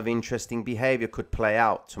lot of interesting behavior could play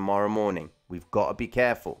out tomorrow morning. We've got to be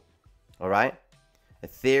careful. All right.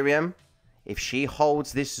 Ethereum, if she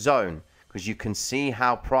holds this zone, because you can see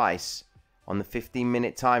how price on the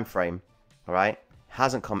 15-minute time frame, all right,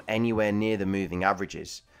 hasn't come anywhere near the moving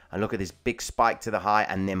averages. And look at this big spike to the high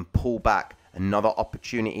and then pull back. Another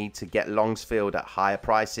opportunity to get longs filled at higher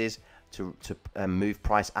prices to move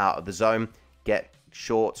price out of the zone, get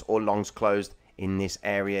shorts or longs closed in this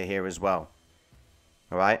area here as well.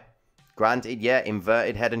 All right. Granted, yeah,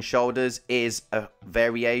 inverted head and shoulders is a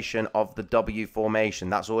variation of the W formation.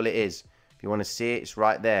 That's all it is. If you want to see it, it's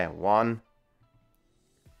right there. 1,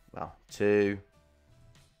 2,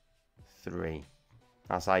 3.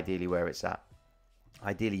 That's ideally where it's at.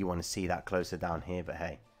 Ideally, you want to see that closer down here, but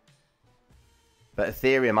hey. But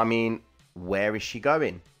Ethereum, I mean, where is she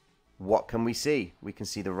going? What can we see? We can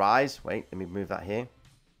see the rise. Wait, let me move that here.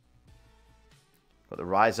 Got the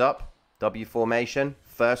rise up, W formation,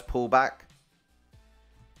 first pullback,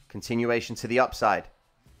 continuation to the upside.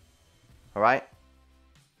 All right.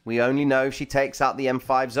 We only know if she takes out the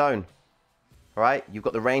M5 zone. All right. You've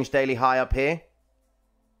got the range daily high up here.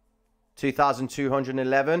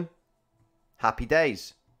 2,211. Happy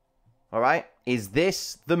days. All right. Is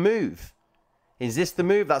this the move? Is this the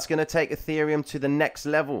move that's going to take Ethereum to the next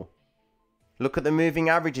level? Look at the moving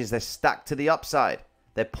averages. They're stacked to the upside.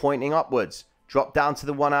 They're pointing upwards. Drop down to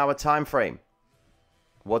the 1 hour time frame.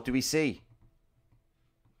 What do we see?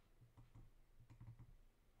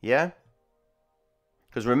 Yeah?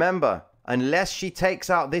 Because remember, unless she takes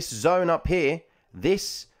out this zone up here,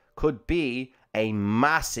 this could be a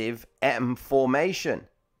massive M formation.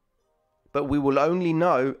 But we will only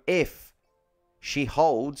know if she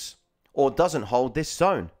holds or doesn't hold this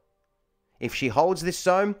zone. If she holds this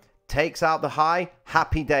zone, takes out the high,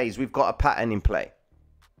 happy days. We've got a pattern in play.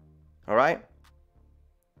 All right?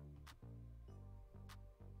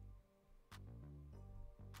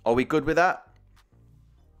 Are we good with that?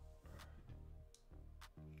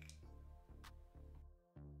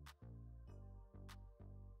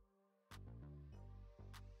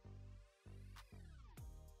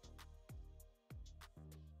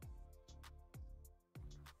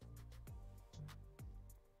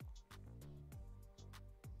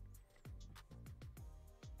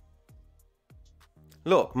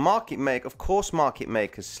 Look, of course market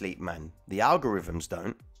makers sleep, man. The algorithms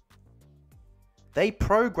don't. They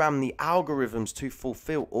program the algorithms to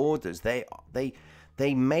fulfill orders. They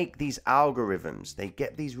make these algorithms. They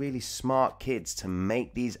get these really smart kids to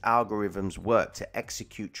make these algorithms work, to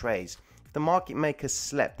execute trades. If the market makers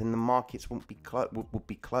slept, then the markets would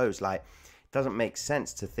be closed. Like, it doesn't make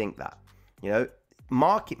sense to think that. You know,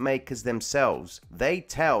 market makers themselves, they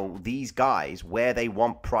tell these guys where they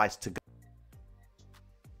want price to go.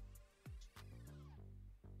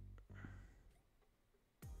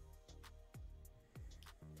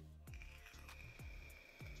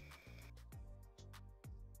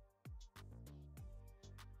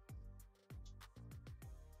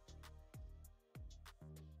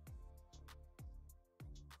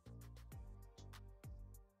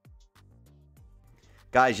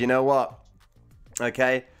 Guys, you know what?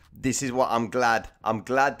 Okay, this is what I'm glad. I'm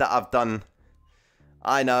glad that I've done.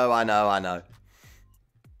 I know.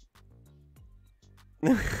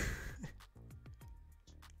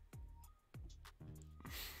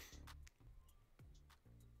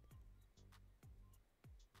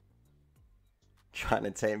 Trying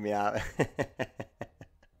to take me out.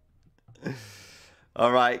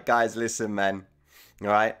 All right, guys, listen, man. All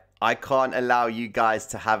right, I can't allow you guys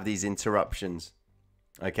to have these interruptions.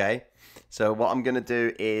 Okay, so what I'm gonna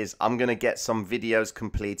do is I'm gonna get some videos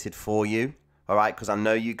completed for you. All right, because I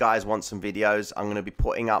know you guys want some videos. I'm gonna be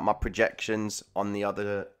putting out my projections on the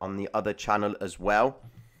other channel as well.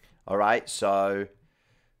 All right, so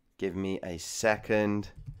give me a second,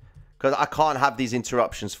 because I can't have these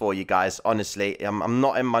interruptions for you guys. Honestly, I'm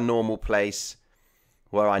not in my normal place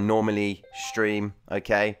where I normally stream.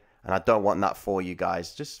 Okay. And I don't want that for you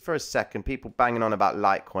guys. Just for a second, people banging on about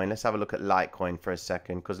Litecoin. Let's have a look at Litecoin for a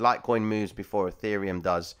second, because Litecoin moves before Ethereum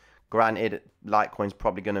does. Granted, Litecoin's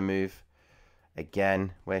probably going to move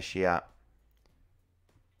again. Where's she at?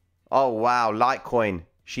 Oh, wow. Litecoin.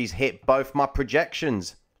 She's hit both my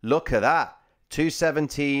projections. Look at that.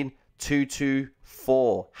 217,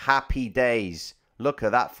 224. Happy days. Look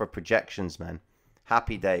at that for projections, man.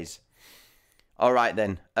 Happy days. All right,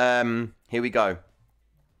 then. Here we go.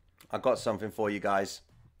 I got something for you guys.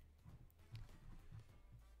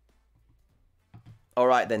 All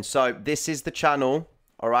right, then. So this is the channel,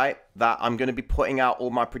 all right, that I'm going to be putting out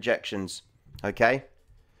all my projections. Okay.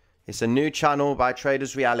 It's a new channel by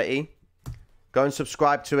Traders Reality. Go and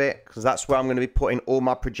subscribe to it, because that's where I'm going to be putting all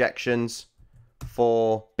my projections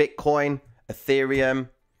for Bitcoin, Ethereum,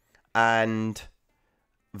 and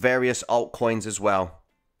various altcoins as well.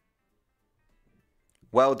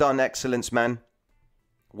 Well done, Excellence, man.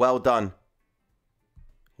 Well done.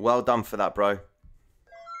 Well done for that, bro.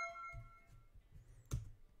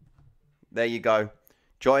 There you go.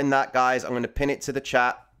 Join that, guys. I'm going to pin it to the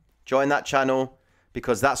chat. Join that channel,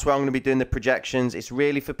 because that's where I'm going to be doing the projections. It's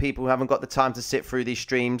really for people who haven't got the time to sit through these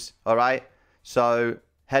streams. All right. So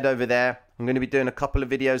head over there. I'm going to be doing a couple of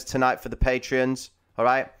videos tonight for the Patreons. All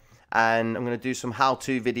right. And I'm going to do some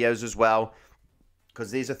how-to videos as well, because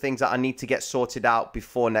these are things that I need to get sorted out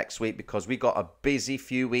before next week, because we got a busy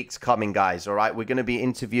few weeks coming, guys. All right. We're going to be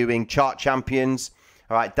interviewing chart champions.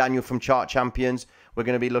 All right. Daniel from Chart Champions. We're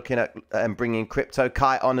going to be looking at bringing Crypto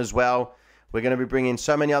Kite on as well. We're going to be bringing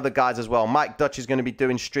so many other guys as well. Mike Dutch is going to be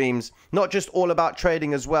doing streams, not just all about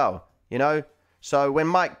trading as well, you know. So when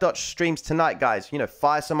Mike Dutch streams tonight, guys, you know,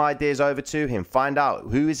 fire some ideas over to him. Find out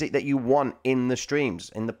who is it that you want in the streams,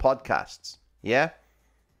 in the podcasts. Yeah.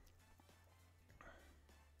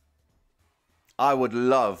 I would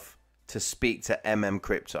love to speak to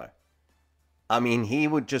Crypto. I mean, he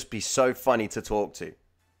would just be so funny to talk to.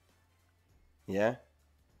 Yeah.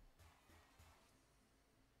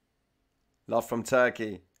 Love from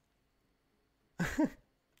Turkey.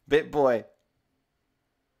 BitBoy.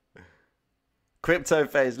 Crypto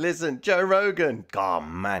Phase. Listen, Joe Rogan. God,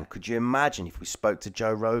 man, could you imagine if we spoke to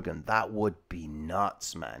Joe Rogan? That would be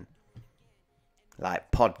nuts, man.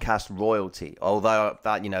 Like podcast royalty. Although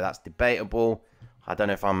that, you know, that's debatable. I don't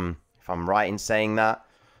know if I'm right in saying that,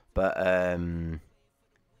 but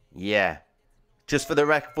yeah. Just for the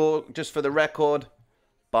record,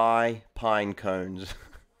 buy pine cones.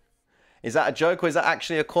 Is that a joke or is that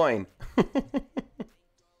actually a coin?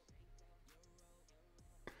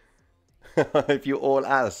 If you all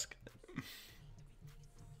ask.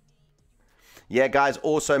 Yeah, guys,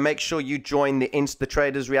 also make sure you join the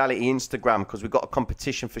Traders Reality Instagram, because we've got a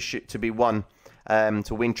competition for to be won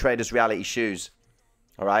to win Traders Reality shoes.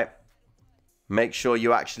 All right. Make sure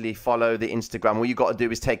you actually follow the Instagram. All you got to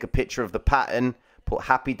do is take a picture of the pattern, put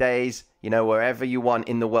happy days, you know, wherever you want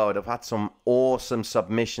in the world. I've had some awesome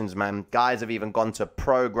submissions, man. Guys have even gone to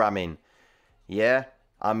programming. Yeah.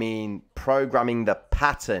 I mean, programming the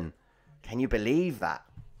pattern. Can you believe that?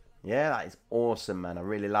 Yeah, that is awesome, man. I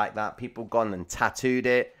really like that. People gone and tattooed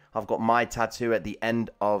it. I've got my tattoo at the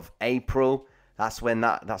end of April. That's when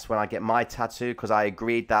I get my tattoo, because I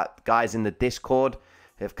agreed that guys in the Discord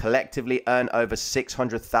have collectively earned over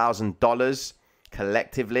 $600,000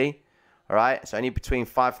 collectively. All right, it's only between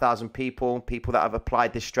 5,000 people that have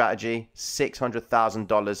applied this strategy.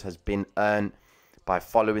 $600,000 has been earned by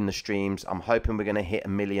following the streams. I'm hoping we're going to hit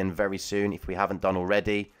 1 million very soon if we haven't done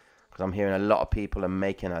already, because I'm hearing a lot of people are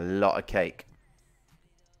making a lot of cake.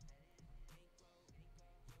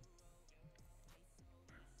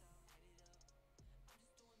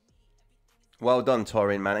 Well done,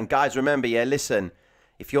 Torin, man. And guys, remember, yeah, listen,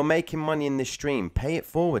 if you're making money in this stream, pay it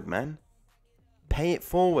forward, man. Pay it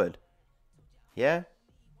forward. Yeah?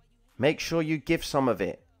 Make sure you give some of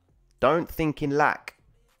it. Don't think in lack.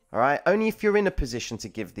 All right? Only if you're in a position to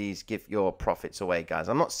give your profits away, guys.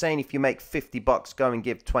 I'm not saying if you make 50 bucks, go and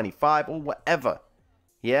give 25 or whatever.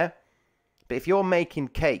 Yeah? But if you're making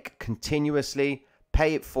cake continuously,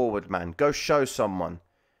 pay it forward, man. Go show someone.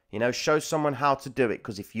 You know, show someone how to do it.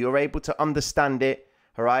 Because if you're able to understand it,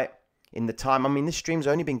 all right, in the time, I mean, this stream's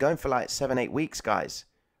only been going for like 7-8 weeks, guys.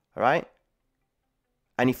 All right?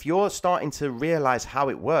 And if you're starting to realize how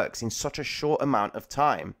it works in such a short amount of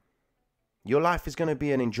time, your life is going to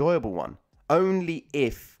be an enjoyable one. Only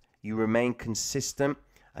if you remain consistent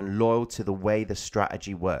and loyal to the way the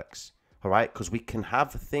strategy works. All right? Because we can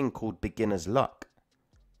have a thing called beginner's luck.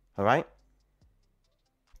 All right?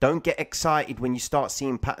 Don't get excited when you start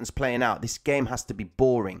seeing patterns playing out. This game has to be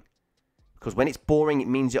boring. Because when it's boring, it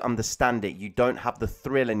means you understand it. You don't have the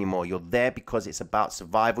thrill anymore. You're there because it's about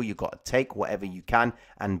survival. You've got to take whatever you can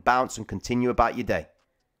and bounce and continue about your day.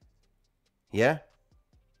 Yeah?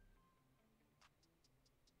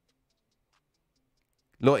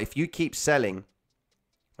 Look, if you keep selling,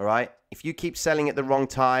 all right? If you keep selling at the wrong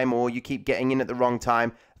time or you keep getting in at the wrong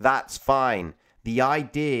time, that's fine. The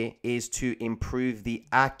idea is to improve the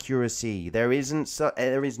accuracy. There is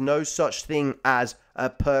no such thing as a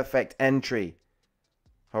perfect entry.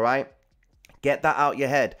 All right? Get that out your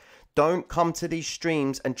head. Don't come to these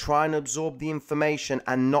streams and try and absorb the information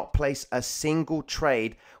and not place a single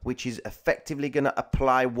trade which is effectively going to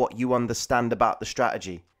apply what you understand about the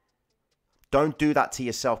strategy. Don't do that to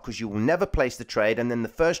yourself, because you will never place the trade, and then the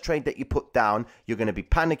first trade that you put down, you're going to be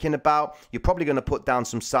panicking about. You're probably going to put down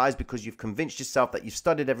some size because you've convinced yourself that you've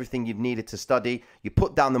studied everything you've needed to study. You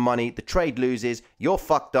put down the money, the trade loses, you're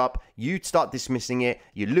fucked up, you start dismissing it,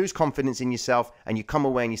 you lose confidence in yourself, and you come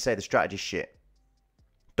away and you say the strategy's shit.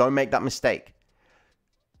 Don't make that mistake.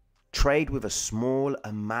 Trade with a small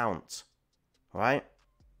amount, all right?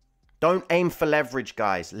 Don't aim for leverage,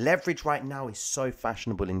 guys. Leverage right now is so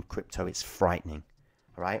fashionable in crypto. It's frightening,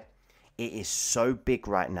 all right? It is so big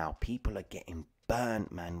right now. People are getting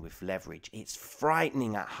burnt, man, with leverage. It's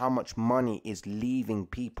frightening at how much money is leaving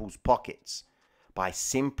people's pockets by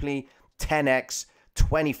simply 10x,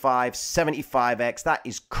 25, 75x. That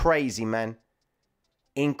is crazy, man.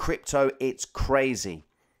 In crypto, it's crazy.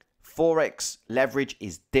 Forex leverage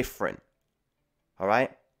is different, all right?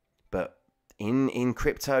 But in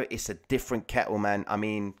crypto, it's a different kettle, man. I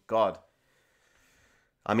mean, God.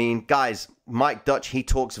 I mean, guys, Mike Dutch, he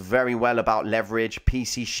talks very well about leverage.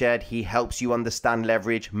 PC Shed, he helps you understand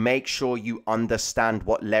leverage. Make sure you understand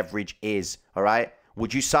what leverage is, all right?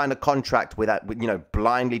 Would you sign a contract with that, you know,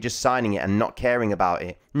 blindly just signing it and not caring about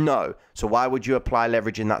it? No. So why would you apply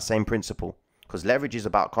leverage in that same principle? Because leverage is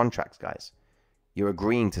about contracts, guys. You're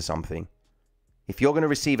agreeing to something. If you're going to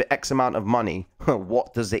receive X amount of money,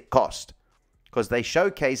 what does it cost? Because they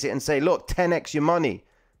showcase it and say, look, 10x your money.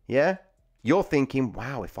 Yeah? You're thinking,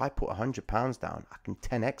 wow, if I put £100 down, I can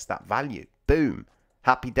 10x that value. Boom.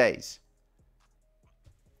 Happy days.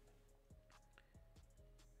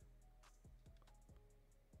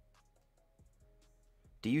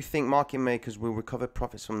 Do you think market makers will recover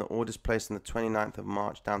profits from the orders placed on the 29th of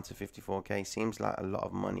March down to 54K? Seems like a lot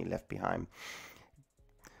of money left behind.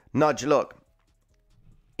 Nudge, look.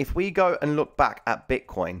 If we go and look back at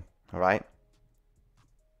Bitcoin, all right?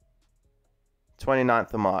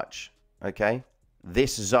 29th of March, okay?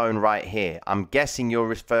 This zone right here. I'm guessing you're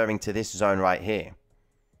referring to this zone right here.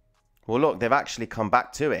 Well, look, they've actually come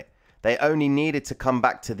back to it. They only needed to come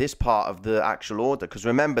back to this part of the actual order. Because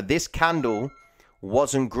remember, this candle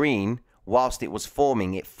wasn't green whilst it was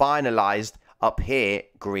forming. It finalized up here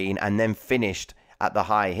green and then finished at the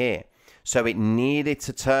high here. So it needed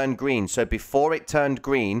to turn green. So before it turned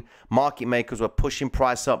green, market makers were pushing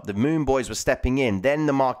price up. The moon boys were stepping in. Then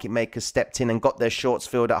the market makers stepped in and got their shorts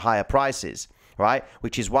filled at higher prices, right?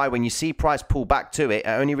 Which is why when you see price pull back to it, it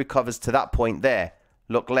only recovers to that point there.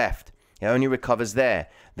 Look left. It only recovers there.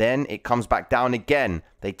 Then it comes back down again.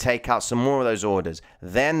 They take out some more of those orders.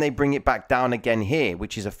 Then they bring it back down again here,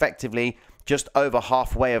 which is effectively just over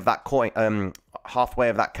halfway of that coin, halfway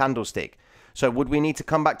of that candlestick. So would we need to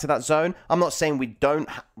come back to that zone? I'm not saying we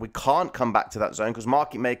can't come back to that zone, because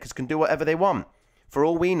market makers can do whatever they want. For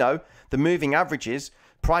all we know, the moving averages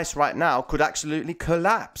price right now could absolutely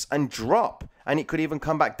collapse and drop, and it could even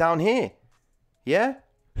come back down here. Yeah?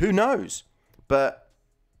 Who knows? But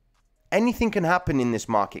anything can happen in this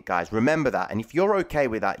market, guys. Remember that. And if you're okay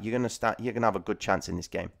with that, you're gonna have a good chance in this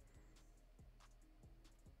game.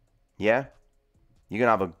 Yeah? You're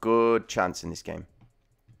gonna have a good chance in this game.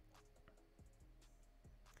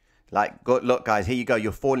 Like, look, guys, here you go.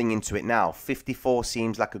 You're falling into it now. 54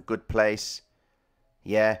 seems like a good place.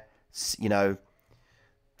 Yeah, you know,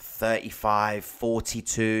 35,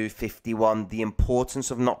 42, 51. The importance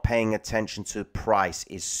of not paying attention to price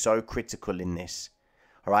is so critical in this.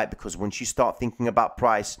 All right, because once you start thinking about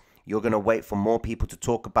price, you're going to wait for more people to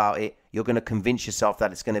talk about it. You're going to convince yourself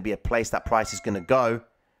that it's going to be a place that price is going to go.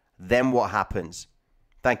 Then what happens?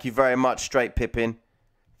 Thank you very much, Straight Pippin.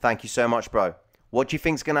 Thank you so much, bro. What do you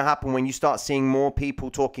think is going to happen when you start seeing more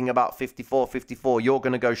people talking about 54, 54? You're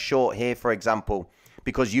going to go short here, for example,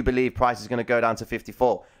 because you believe price is going to go down to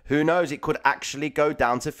 54. Who knows? It could actually go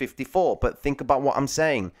down to 54. But think about what I'm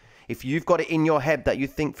saying. If you've got it in your head that you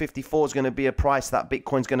think 54 is going to be a price that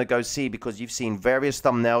Bitcoin's going to go see because you've seen various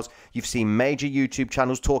thumbnails, you've seen major YouTube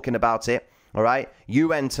channels talking about it, all right?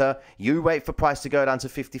 You enter, you wait for price to go down to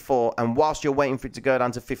 54, and whilst you're waiting for it to go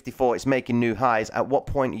down to 54, it's making new highs. At what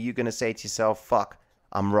point are you going to say to yourself, fuck,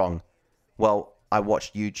 I'm wrong? Well, I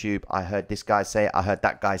watched YouTube, I heard this guy say it, I heard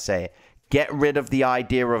that guy say it. Get rid of the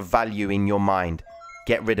idea of value in your mind.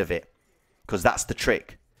 Get rid of it, because that's the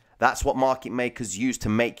trick. That's what market makers use to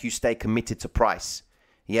make you stay committed to price.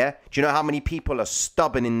 Yeah? Do you know how many people are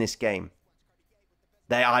stubborn in this game?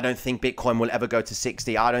 I don't think Bitcoin will ever go to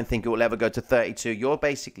 60. I don't think it will ever go to 32. You're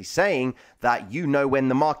basically saying that you know when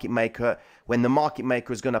the market maker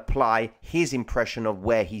is going to apply his impression of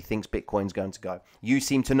where he thinks Bitcoin's going to go. You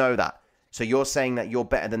seem to know that. So you're saying that you're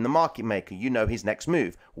better than the market maker. You know his next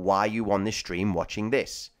move. Why are you on this stream watching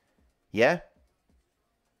this? Yeah?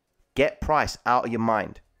 Get price out of your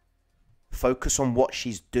mind. Focus on what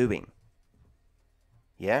she's doing.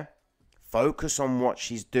 Yeah? Focus on what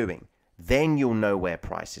she's doing. Then you'll know where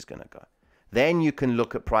price is going to go. Then you can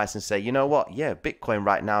look at price and say, you know what? Yeah, Bitcoin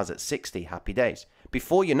right now is at 60. Happy days.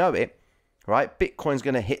 Before you know it, right, Bitcoin's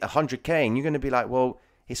going to hit 100K and you're going to be like, well,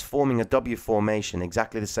 it's forming a W formation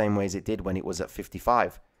exactly the same way as it did when it was at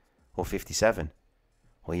 55 or 57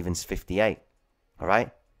 or even 58. All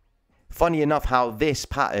right? Funny enough how this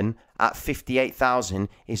pattern at 58,000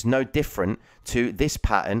 is no different to this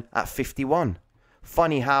pattern at 51.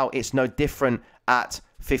 Funny how it's no different at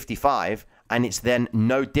 55 and it's then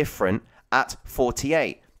no different at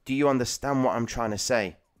 48. Do you understand what I'm trying to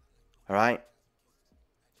say? All right?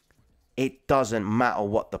 It doesn't matter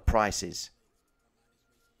what the price is.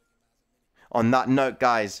 On that note,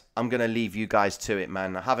 guys, I'm going to leave you guys to it,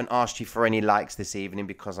 man. I haven't asked you for any likes this evening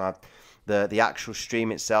because the actual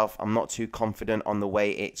stream itself, I'm not too confident on the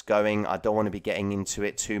way it's going. I don't want to be getting into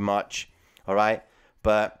it too much. All right?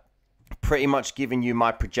 But pretty much giving you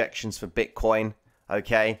my projections for Bitcoin.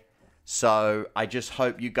 Okay, so I just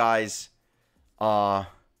hope you guys are.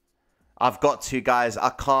 I've got to, guys.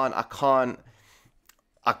 I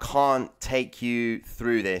can't take you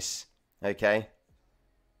through this. Okay.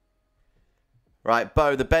 Right,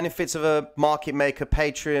 Bo. The benefits of a market maker, a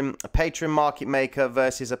Patreon market maker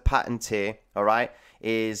versus a patenteer. All right,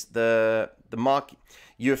 is the market.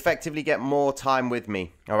 You effectively get more time with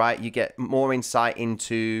me. All right, you get more insight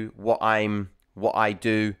into what I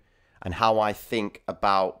do. And how I think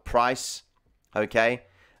about price, okay?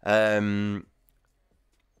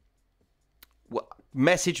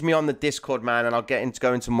 Message me on the Discord, man, and I'll go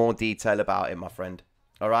into more detail about it, my friend.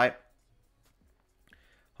 All right?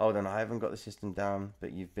 Hold on, I haven't got the system down,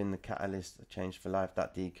 but you've been the catalyst, a change for life,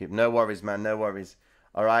 that decube. No worries, man, no worries.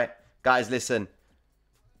 All right? Guys, listen.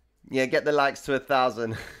 Yeah, get the likes to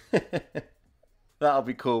 1,000. That'll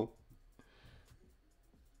be cool.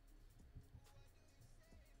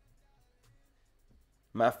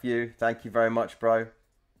 Matthew, thank you very much, bro.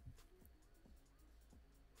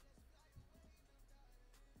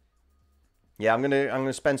 Yeah, I'm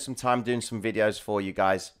gonna spend some time doing some videos for you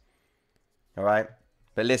guys. All right,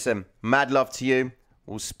 but listen, mad love to you.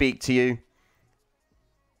 We'll speak to you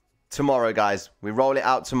tomorrow, guys. We roll it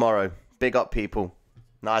out tomorrow. Big up, people.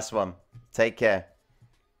 Nice one. Take care.